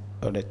internet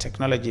or the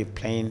technology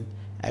playing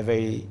a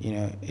very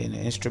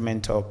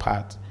instrumental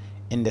part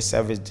in the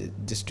service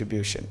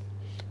distribution.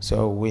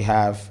 So we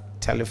have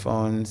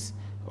telephones,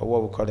 or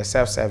what we call the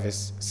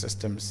self-service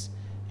systems.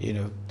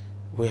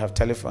 We have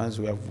telephones,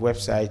 we have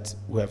websites,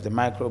 we have the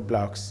micro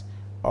blogs,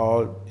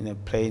 all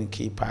playing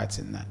key parts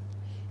in that.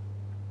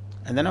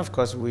 And then of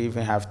course we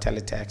even have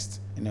teletext,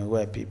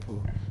 where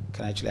people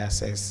can actually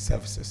access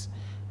services.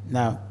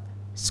 Now,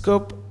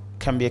 scope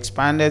can be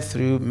expanded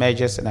through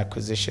mergers and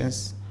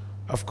acquisitions.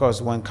 Of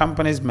course, when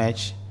companies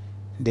merge,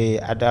 they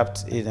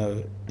adapt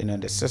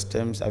the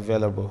systems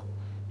available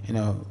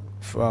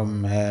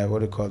from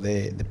what we call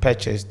the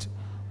purchased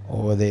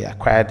or the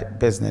acquired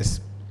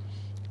business.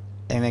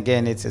 And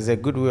again, it is a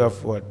good way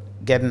of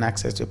getting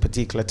access to a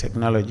particular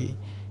technology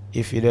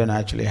if you don't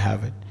actually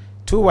have it.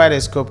 Too wide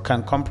a scope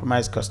can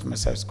compromise customer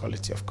service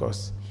quality, of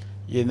course.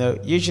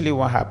 Usually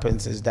what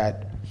happens is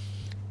that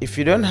if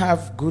you don't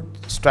have good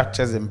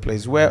structures in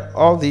place where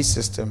all these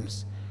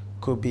systems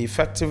could be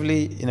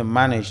effectively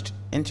managed,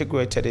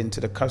 integrated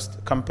into the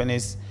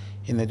company's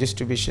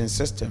distribution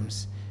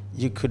systems,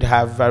 you could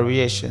have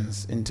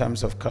variations in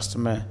terms of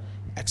customer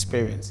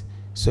experience.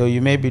 So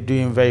you may be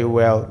doing very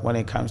well when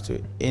it comes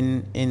to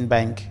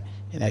in-bank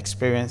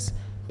experience,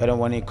 but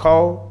when you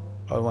call,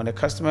 or when the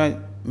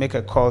customer make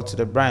a call to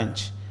the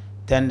branch,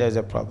 then there's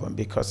a problem,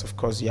 because of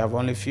course you have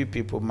only few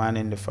people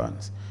manning the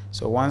phones.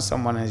 So once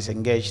someone is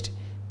engaged,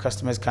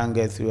 customers can't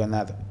get through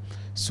another.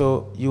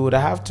 So you would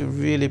have to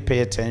really pay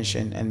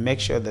attention and make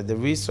sure that the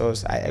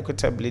resources are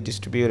equitably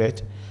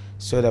distributed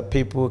so that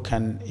people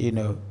can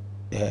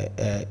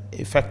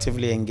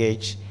effectively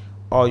engage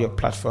all your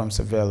platforms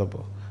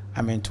available.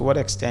 I mean, to what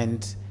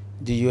extent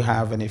do you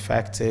have an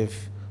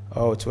effective,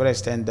 or to what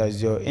extent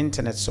does your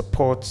internet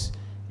support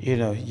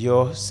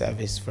your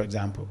service, for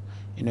example?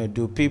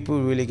 Do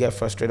people really get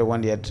frustrated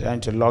when they're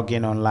trying to log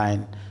in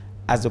online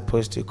as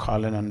opposed to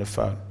calling on the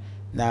phone?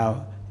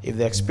 Now, if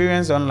the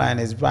experience online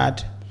is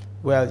bad,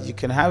 well, you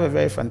can have a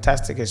very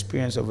fantastic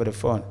experience over the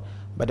phone,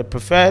 but the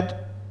preferred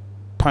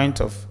point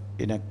of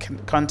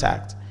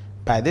contact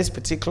by this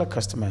particular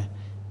customer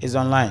is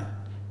online.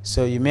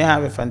 So you may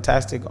have a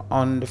fantastic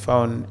on the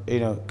phone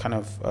kind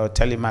of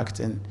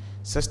telemarketing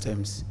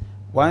systems.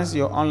 Once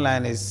your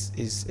online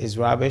is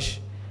rubbish,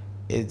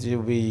 it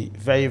will be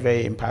very,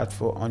 very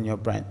impactful on your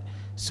brand.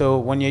 So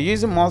when you're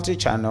using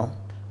multi-channel,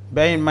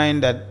 bear in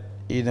mind that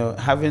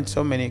having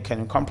so many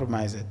can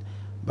compromise it.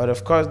 But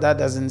of course, that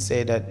doesn't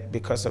say that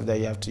because of that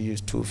you have to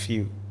use too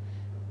few.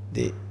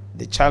 The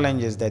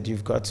challenge is that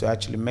you've got to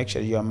actually make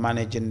sure you're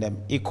managing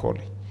them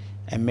equally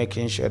and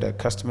making sure that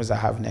customers are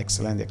having an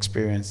excellent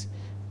experience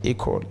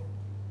equally.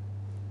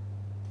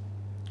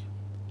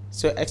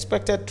 So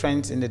expected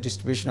trends in the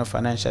distribution of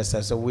financial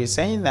services. So we're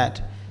saying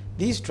that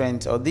these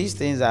trends or these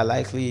things are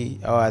likely,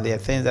 or they are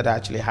things that are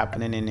actually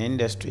happening in the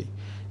industry.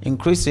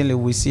 Increasingly,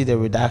 we see the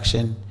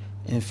reduction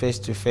in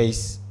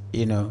face-to-face,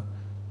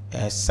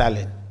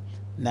 selling.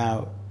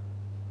 Now,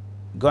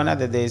 gone are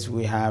the days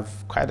we have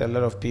quite a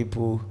lot of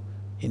people,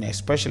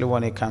 especially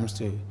when it comes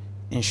to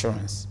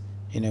insurance.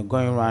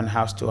 going around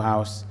house to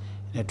house,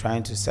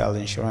 trying to sell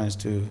insurance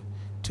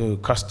to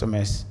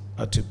customers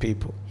or to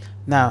people.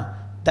 Now,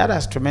 that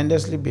has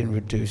tremendously been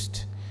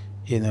reduced.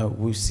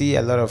 We see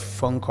a lot of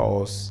phone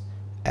calls,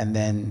 and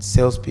then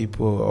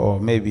salespeople or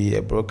maybe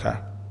a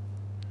broker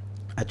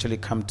actually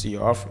come to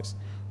your office.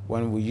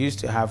 When we used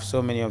to have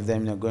so many of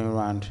them going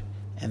around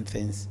and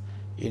things,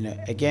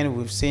 again,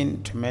 we've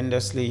seen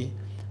tremendously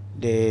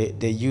the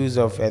use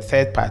of a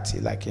third party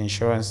like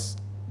insurance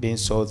being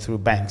sold through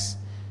banks.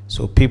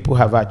 So people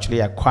have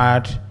actually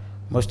acquired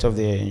most of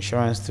their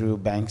insurance through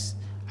banks,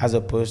 as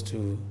opposed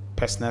to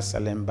personal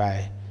selling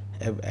by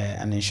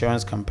an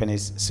insurance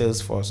company's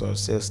sales force or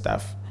sales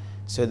staff.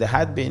 So there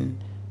had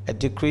been a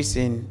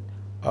decreasing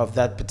of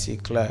that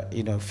particular,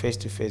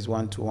 face-to-face,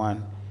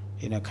 one-to-one,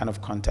 kind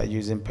of contact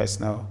using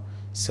personal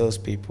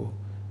salespeople,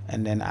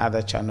 and then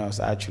other channels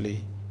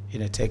actually,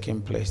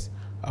 taking place.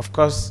 Of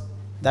course,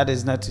 that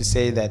is not to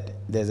say that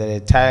there's an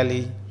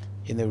entirely,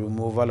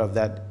 removal of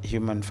that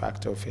human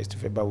factor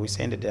face-to-face, but we're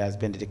saying that there has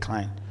been a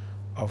decline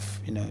of,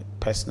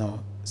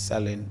 personal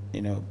selling,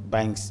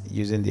 banks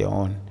using their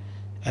own,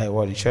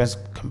 insurance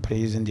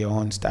companies using their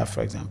own staff,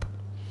 for example.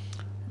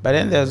 But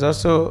then there's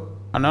also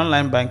an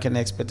online banking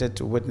expected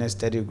to witness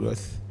steady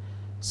growth,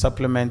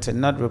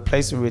 supplementing, not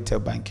replacing retail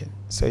banking.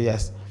 So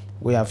yes,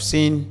 we have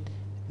seen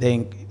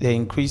the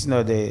increase,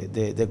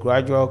 the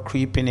gradual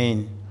creeping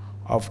in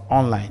of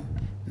online.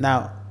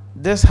 Now,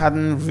 this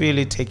hadn't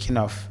really taken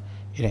off,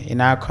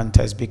 in our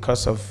context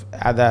because of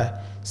other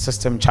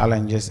system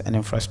challenges and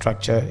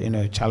infrastructure,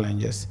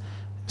 challenges.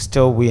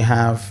 Still, we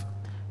have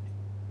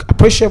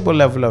appreciable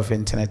level of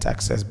internet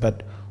access,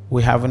 but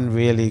we haven't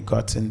really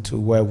gotten to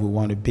where we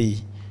want to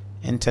be.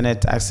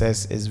 Internet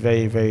access is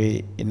very,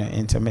 very,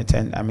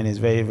 intermittent. I mean, it's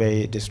very,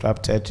 very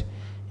disrupted.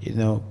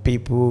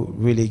 People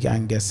really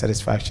can't get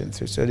satisfaction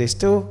through. So they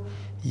still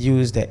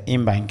use the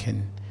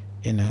in-banking,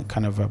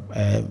 kind of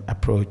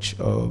approach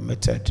or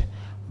method.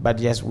 But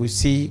yes, we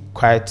see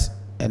quite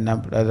a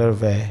lot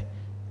of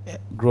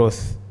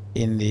growth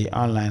in the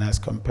online as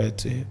compared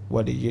to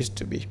what it used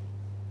to be.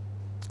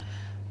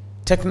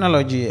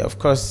 Technology, of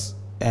course,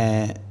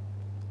 the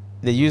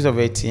use of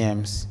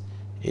ATMs,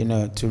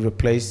 to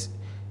replace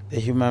the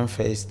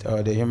human-faced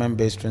or the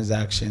human-based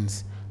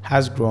transactions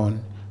has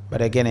grown,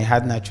 but again, it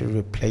hadn't actually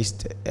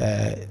replaced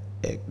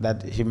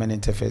that human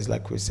interface,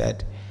 like we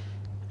said.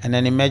 And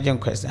an emerging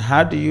question: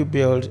 how do you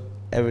build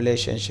a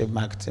relationship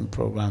marketing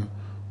program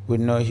with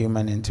no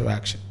human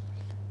interaction?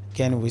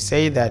 Again, we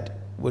say that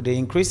with the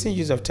increasing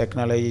use of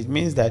technology, it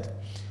means that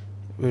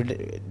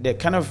the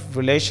kind of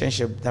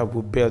relationship that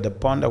we build, the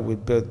bond that we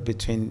build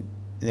between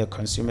the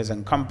consumers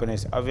and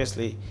companies,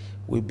 obviously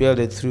we build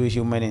it through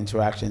human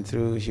interaction,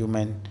 through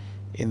human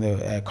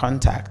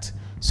contact.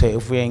 So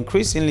if we're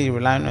increasingly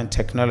relying on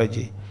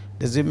technology,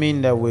 does it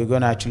mean that we're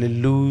going to actually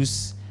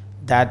lose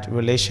that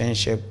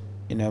relationship,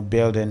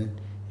 building,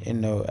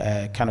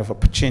 kind of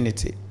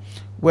opportunity?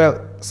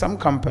 Well, some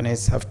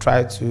companies have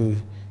tried to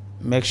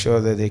make sure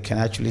that they can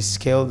actually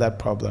scale that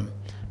problem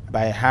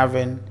by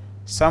having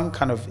some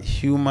kind of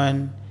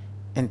human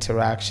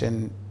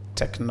interaction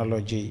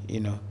technology,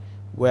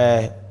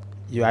 where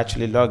you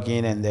actually log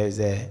in and there's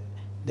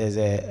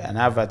an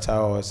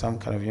avatar or some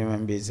kind of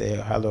human being say,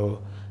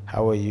 hello,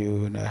 how are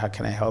you? How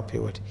can I help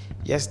you with?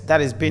 Yes, that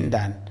is being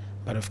done,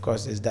 but of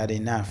course, is that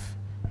enough?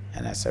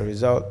 And as a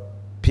result,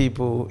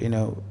 people,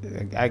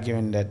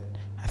 arguing that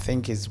I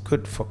think it's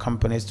good for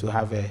companies to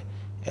have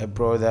a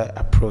broader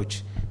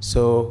approach.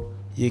 So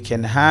you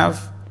can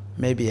have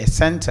maybe a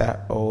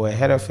center or a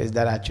head office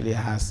that actually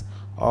has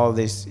all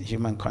these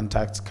human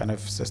contact kind of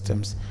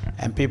systems,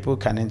 and people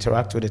can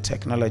interact with the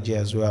technology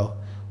as well,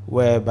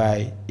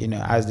 whereby,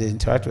 as they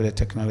interact with the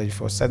technology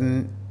for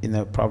certain,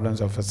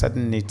 problems or for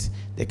certain needs,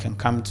 they can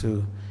come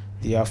to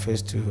the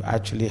office to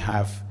actually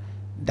have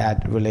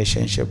that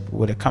relationship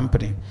with a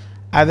company.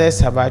 Others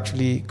have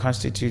actually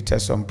constituted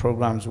some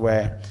programs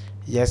where,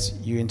 yes,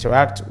 you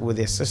interact with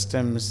the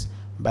systems,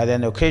 but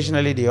then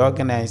occasionally they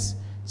organize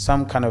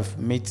some kind of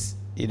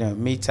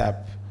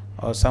meetup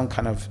or some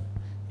kind of,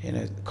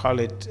 call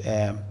it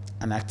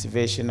an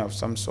activation of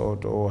some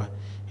sort, or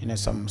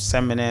some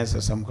seminars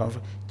or some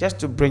conference, just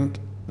to bring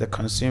the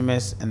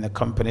consumers and the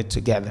company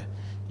together,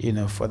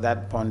 for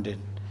that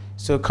bonding.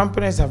 So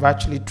companies have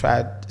actually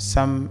tried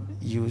some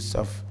use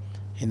of,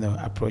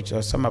 approach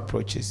or some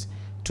approaches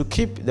to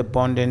keep the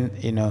bonding,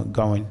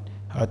 going,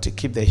 or to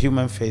keep the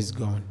human face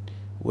going,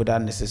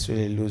 without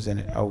necessarily losing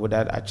it, or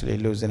without actually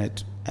losing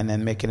it, and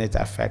then making it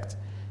affect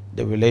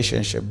the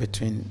relationship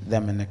between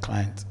them and the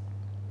client.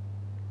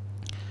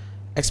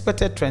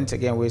 Expected trends,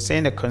 again, we're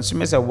saying that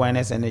consumers'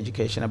 awareness and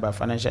education about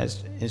financial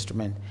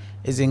instrument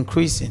is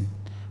increasing.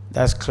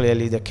 That's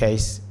clearly the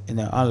case,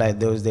 unlike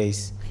those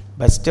days.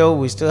 But still,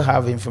 we still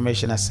have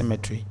information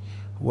asymmetry,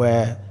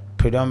 where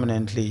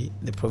predominantly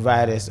the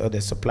providers or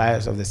the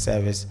suppliers of the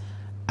service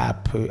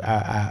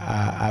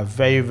are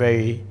very,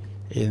 very,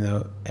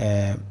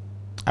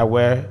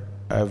 aware,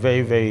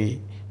 very,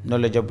 very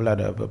knowledgeable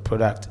about the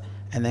product,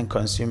 and then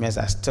consumers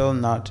are still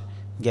not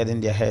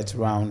getting their heads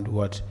around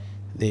what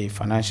the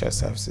financial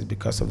services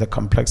because of the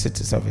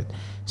complexities of it.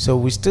 So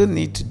we still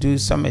need to do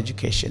some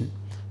education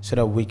so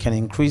that we can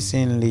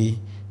increasingly,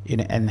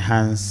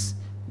 enhance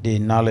the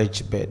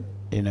knowledge bit,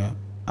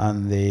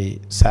 on the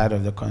side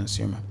of the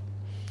consumer.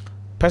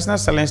 Personal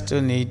selling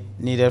still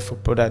needed for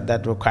product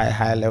that require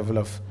high level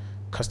of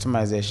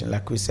customization.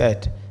 Like we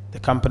said, the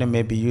company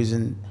may be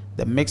using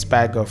the mixed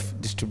bag of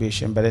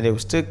distribution, but they will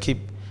still keep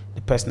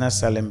the personal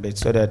selling bit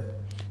so that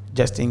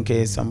just in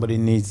case somebody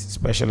needs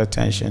special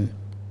attention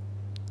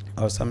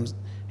or some,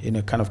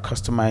 kind of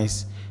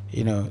customized,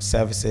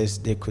 services,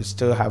 they could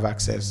still have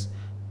access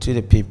to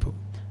the people.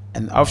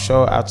 And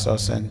offshore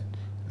outsourcing,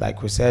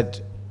 like we said,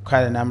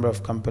 quite a number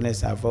of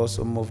companies have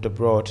also moved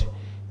abroad.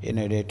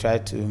 They try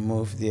to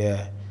move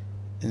their,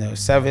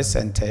 service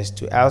centers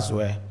to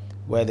elsewhere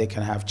where they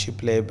can have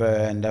cheap labor,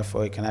 and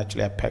therefore it can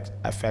actually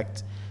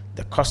affect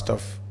the cost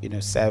of,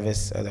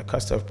 service or the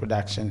cost of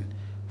production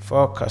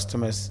for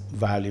customers'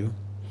 value,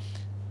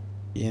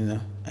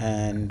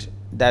 and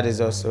that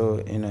is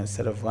also,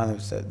 sort of one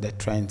of the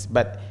trends.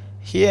 But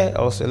here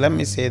also, let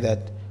me say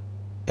that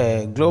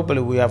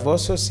globally, we have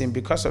also seen,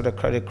 because of the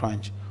credit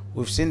crunch,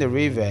 we've seen the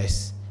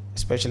reverse,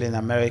 especially in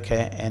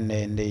America and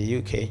in the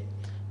UK.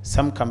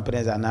 Some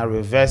companies are now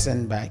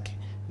reversing back.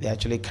 They're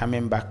actually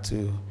coming back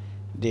to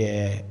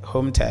their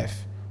home turf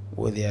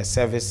with their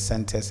service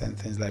centers and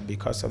things like,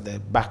 because of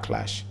the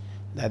backlash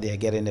that they are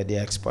getting, that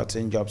they're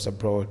exporting jobs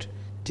abroad,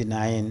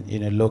 denying,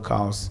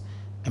 locals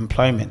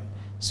employment.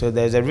 So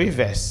there's a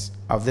reverse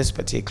of this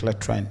particular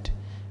trend.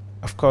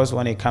 Of course,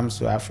 when it comes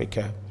to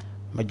Africa,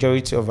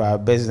 majority of our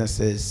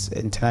businesses,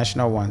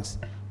 international ones,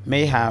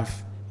 may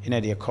have,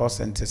 their call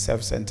centers,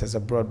 service centers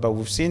abroad, but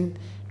we've seen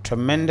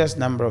tremendous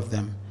number of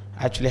them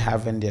actually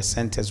having their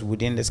centers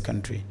within this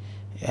country,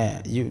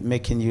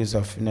 making use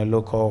of,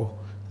 local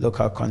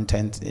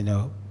content,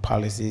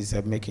 policies,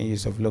 making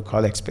use of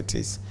local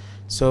expertise.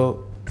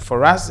 So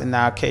for us, in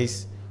our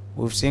case,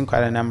 we've seen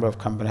quite a number of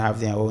companies have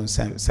their own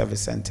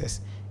service centers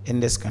in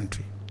this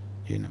country,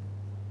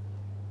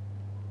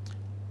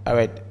 All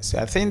right, so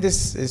I think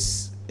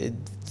this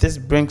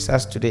brings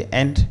us to the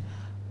end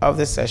of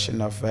the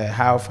session of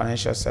how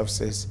financial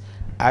services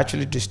are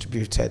actually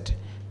distributed.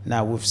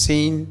 Now, we've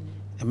seen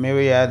a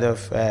myriad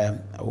of,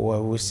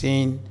 we've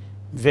seen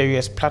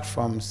various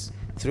platforms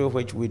through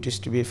which we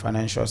distribute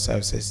financial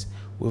services.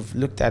 We've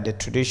looked at the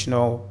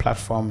traditional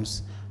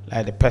platforms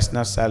like the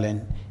personal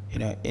selling,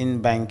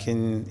 in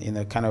banking,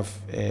 kind of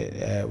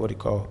what do you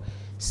call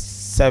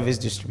service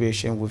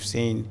distribution. We've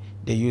seen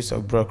the use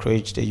of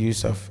brokerage, the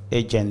use of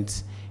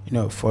agents,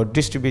 for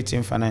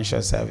distributing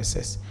financial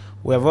services.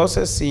 We have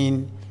also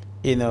seen,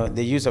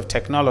 the use of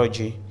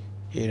technology,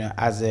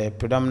 as a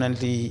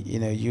predominantly,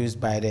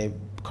 used by the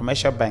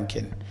commercial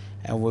banking.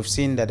 And we've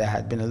seen that there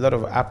had been a lot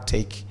of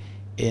uptake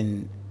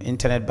in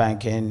internet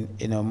banking,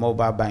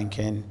 mobile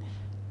banking,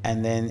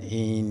 and then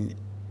in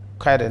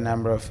quite a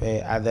number of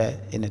other,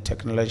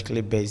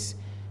 technologically based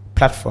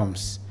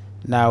platforms.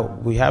 Now,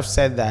 we have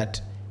said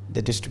that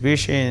the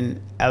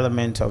distribution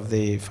element of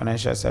the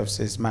financial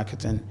services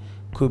marketing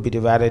could be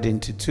divided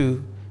into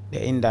two,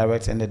 the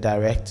indirect and the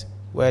direct,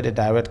 where the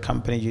direct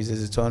company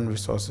uses its own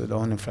resources, its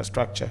own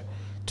infrastructure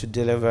to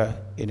deliver,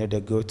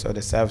 the goods or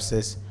the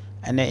services.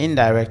 And the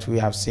indirect, we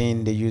have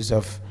seen the use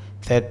of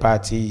third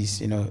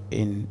parties,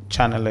 in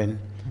channeling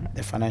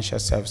the financial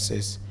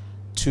services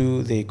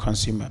to the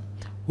consumer.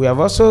 We have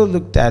also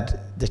looked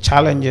at the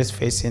challenges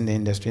facing the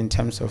industry in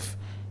terms of,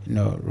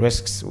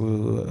 risks.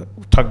 We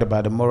talked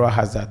about the moral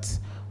hazards,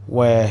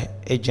 where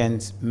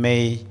agents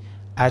may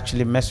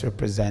actually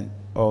misrepresent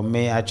or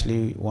may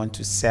actually want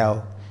to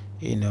sell,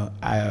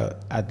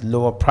 at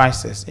lower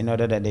prices in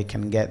order that they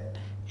can get,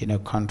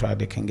 contract,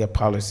 they can get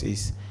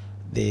policies.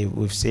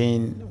 We've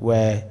seen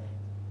where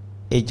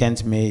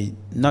agents may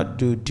not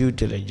do due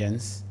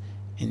diligence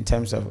in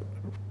terms of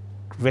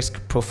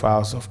risk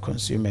profiles of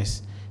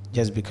consumers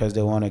just because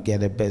they want to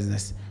get a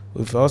business.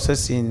 We've also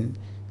seen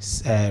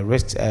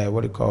risk,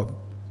 what we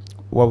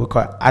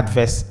call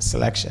adverse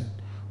selection,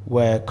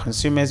 where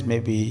consumers may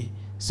be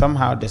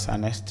somehow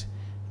dishonest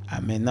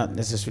and may not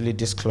necessarily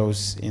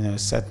disclose,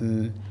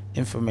 certain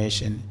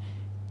information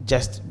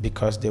just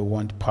because they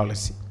want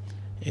policy.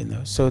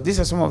 So these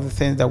are some of the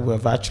things that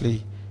we've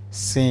actually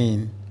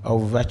seen, or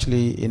we've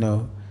actually,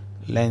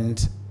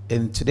 learned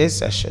in today's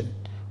session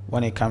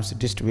when it comes to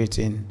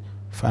distributing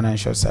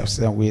financial services.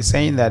 And we're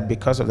saying that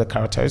because of the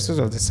characteristics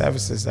of the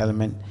services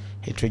element,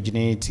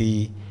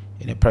 heterogeneity,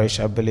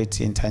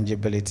 perishability,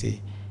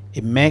 intangibility,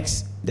 it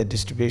makes the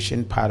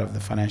distribution part of the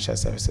financial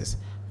services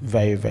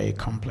very, very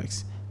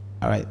complex.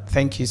 All right,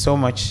 thank you so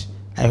much.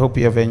 I hope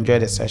you have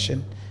enjoyed the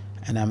session,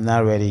 and I'm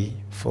now ready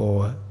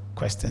for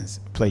questions,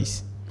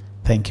 please.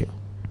 Thank you.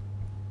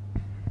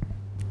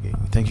 Okay,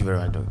 thank you very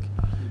much, Doc.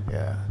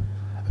 Yeah,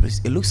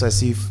 it looks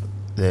as if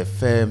the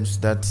firms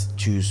that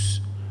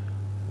choose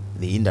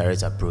the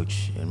indirect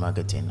approach in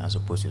marketing as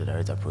opposed to the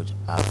direct approach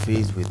are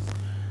faced with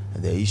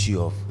the issue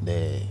of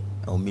the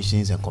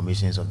omissions and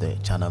commissions of the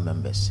channel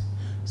members.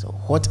 So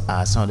what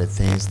are some of the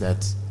things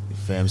that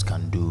firms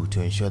can do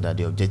to ensure that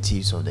the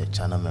objectives of the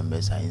channel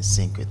members are in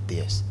sync with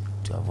theirs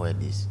to avoid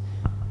this?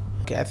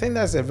 Okay, I think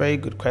that's a very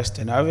good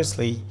question.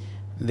 Obviously,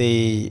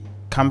 the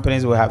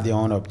companies will have their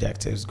own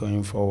objectives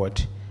going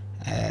forward.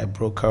 A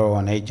broker or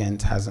an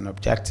agent has an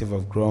objective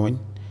of growing,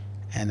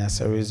 and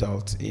as a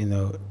result,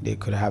 they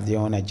could have their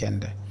own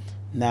agenda.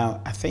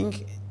 Now, I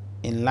think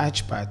in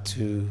large part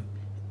to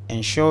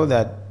ensure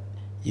that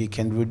you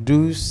can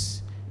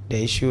reduce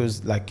the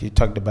issues like you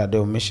talked about, the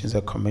omissions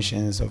or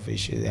commissions of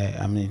issues,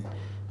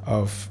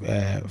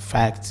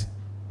 fact,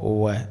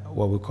 or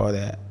what we call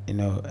the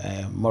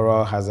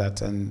moral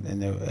hazard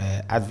and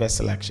adverse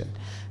selection.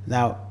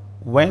 Now,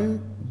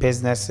 when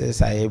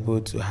businesses are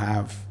able to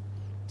have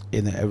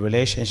a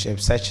relationship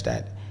such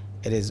that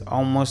it is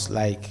almost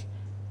like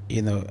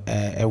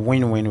a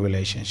win-win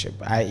relationship,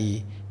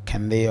 i.e.,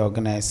 can they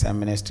organize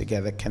seminars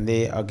together? Can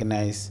they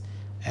organize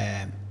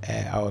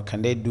or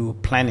can they do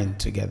planning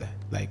together,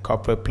 like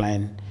corporate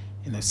plan,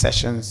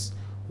 sessions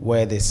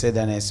where they sit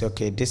down and say,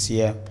 okay, this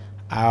year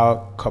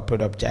our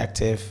corporate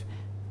objective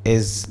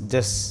is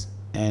this,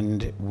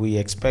 and we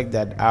expect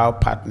that our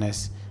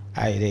partners,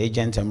 i.e., the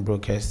agents and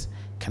brokers,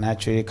 can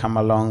actually come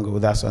along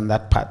with us on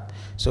that path.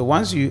 So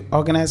once you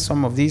organize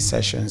some of these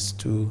sessions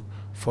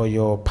for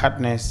your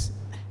partners,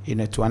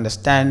 to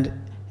understand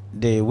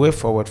the way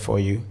forward for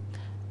you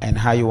and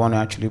how you want to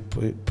actually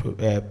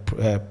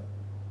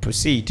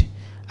proceed,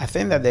 I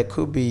think that there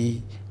could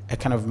be a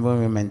kind of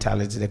movement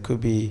mentality. There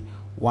could be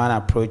one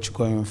approach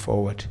going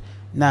forward.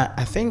 Now,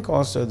 I think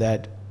also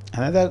that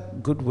another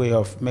good way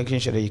of making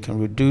sure that you can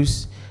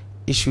reduce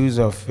issues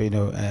of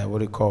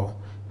what we call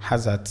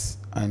hazards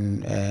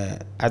and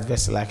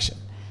adverse selection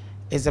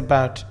is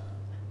about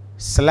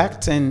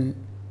selecting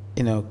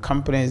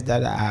companies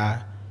that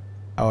are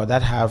or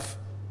that have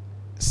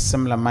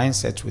similar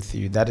mindsets with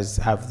you, that is,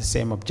 have the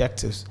same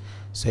objectives.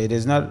 So it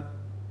is not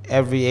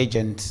every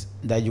agent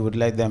that you would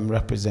let them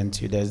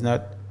represent you. There's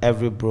not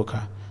every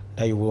broker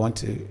that you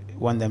want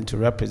them to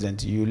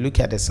represent you. You look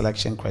at the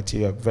selection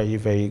criteria very,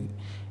 very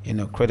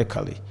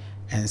critically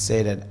and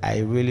say that I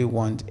really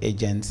want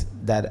agents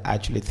that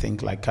actually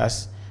think like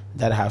us,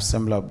 that have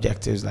similar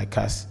objectives like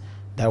us,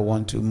 that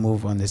want to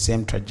move on the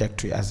same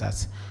trajectory as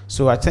us.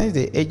 So I think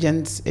the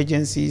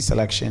agency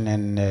selection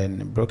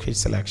and brokerage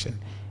selection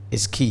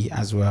is key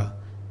as well,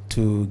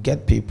 to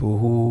get people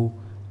who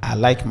are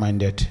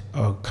like-minded,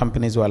 or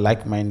companies who are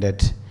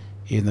like-minded,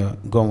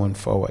 going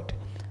forward.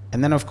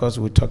 And then, of course,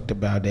 we talked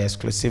about the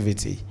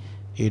exclusivity,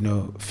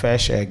 fair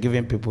share,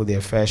 giving people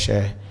their fair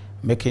share,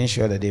 making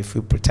sure that they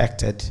feel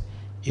protected,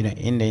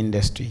 in the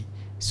industry,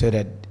 so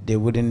that they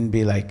wouldn't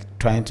be like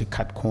trying to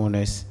cut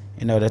corners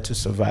in order to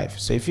survive.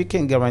 So if you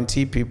can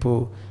guarantee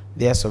people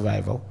their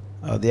survival,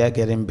 or they are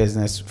getting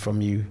business from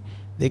you,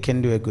 they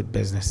can do a good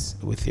business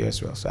with you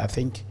as well. So I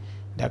think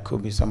that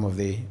could be some of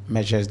the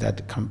measures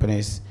that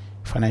companies,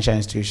 financial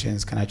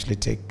institutions can actually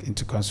take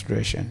into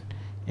consideration,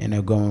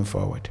 going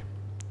forward.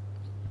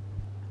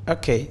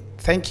 Okay,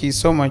 thank you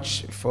so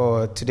much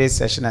for today's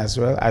session as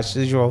well. As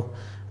usual,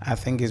 I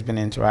think it's been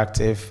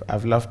interactive.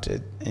 I've loved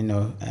it,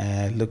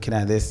 looking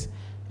at this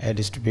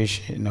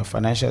distribution,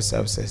 financial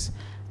services.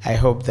 I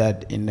hope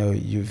that,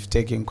 you've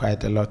taken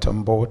quite a lot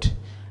on board,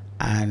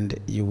 and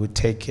you would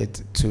take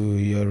it to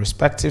your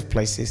respective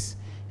places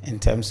in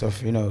terms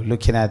of,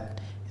 looking at,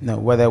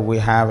 whether we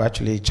have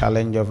actually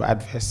challenge of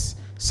adverse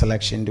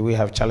selection, do we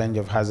have challenge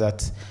of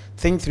hazards?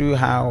 Think through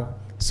how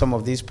some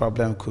of these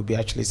problems could be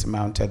actually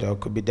surmounted or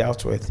could be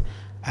dealt with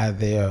at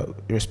their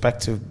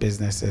respective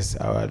businesses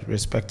or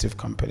respective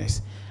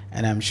companies.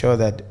 And I'm sure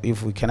that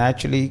if we can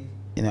actually,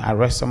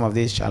 arrest some of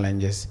these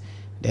challenges,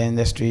 the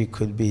industry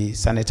could be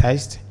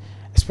sanitized,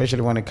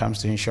 especially when it comes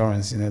to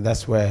insurance.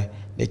 That's where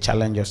the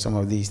challenge of some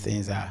of these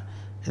things are.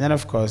 And then,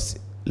 of course,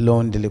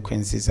 loan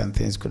delinquencies and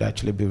things could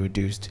actually be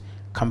reduced.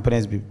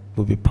 Companies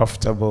will be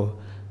profitable,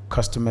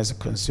 customers and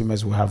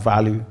consumers will have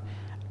value,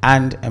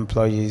 and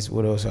employees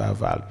would also have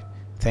value.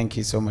 Thank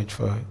you so much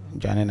for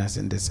joining us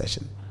in this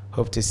session.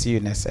 Hope to see you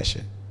next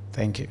session.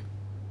 Thank you.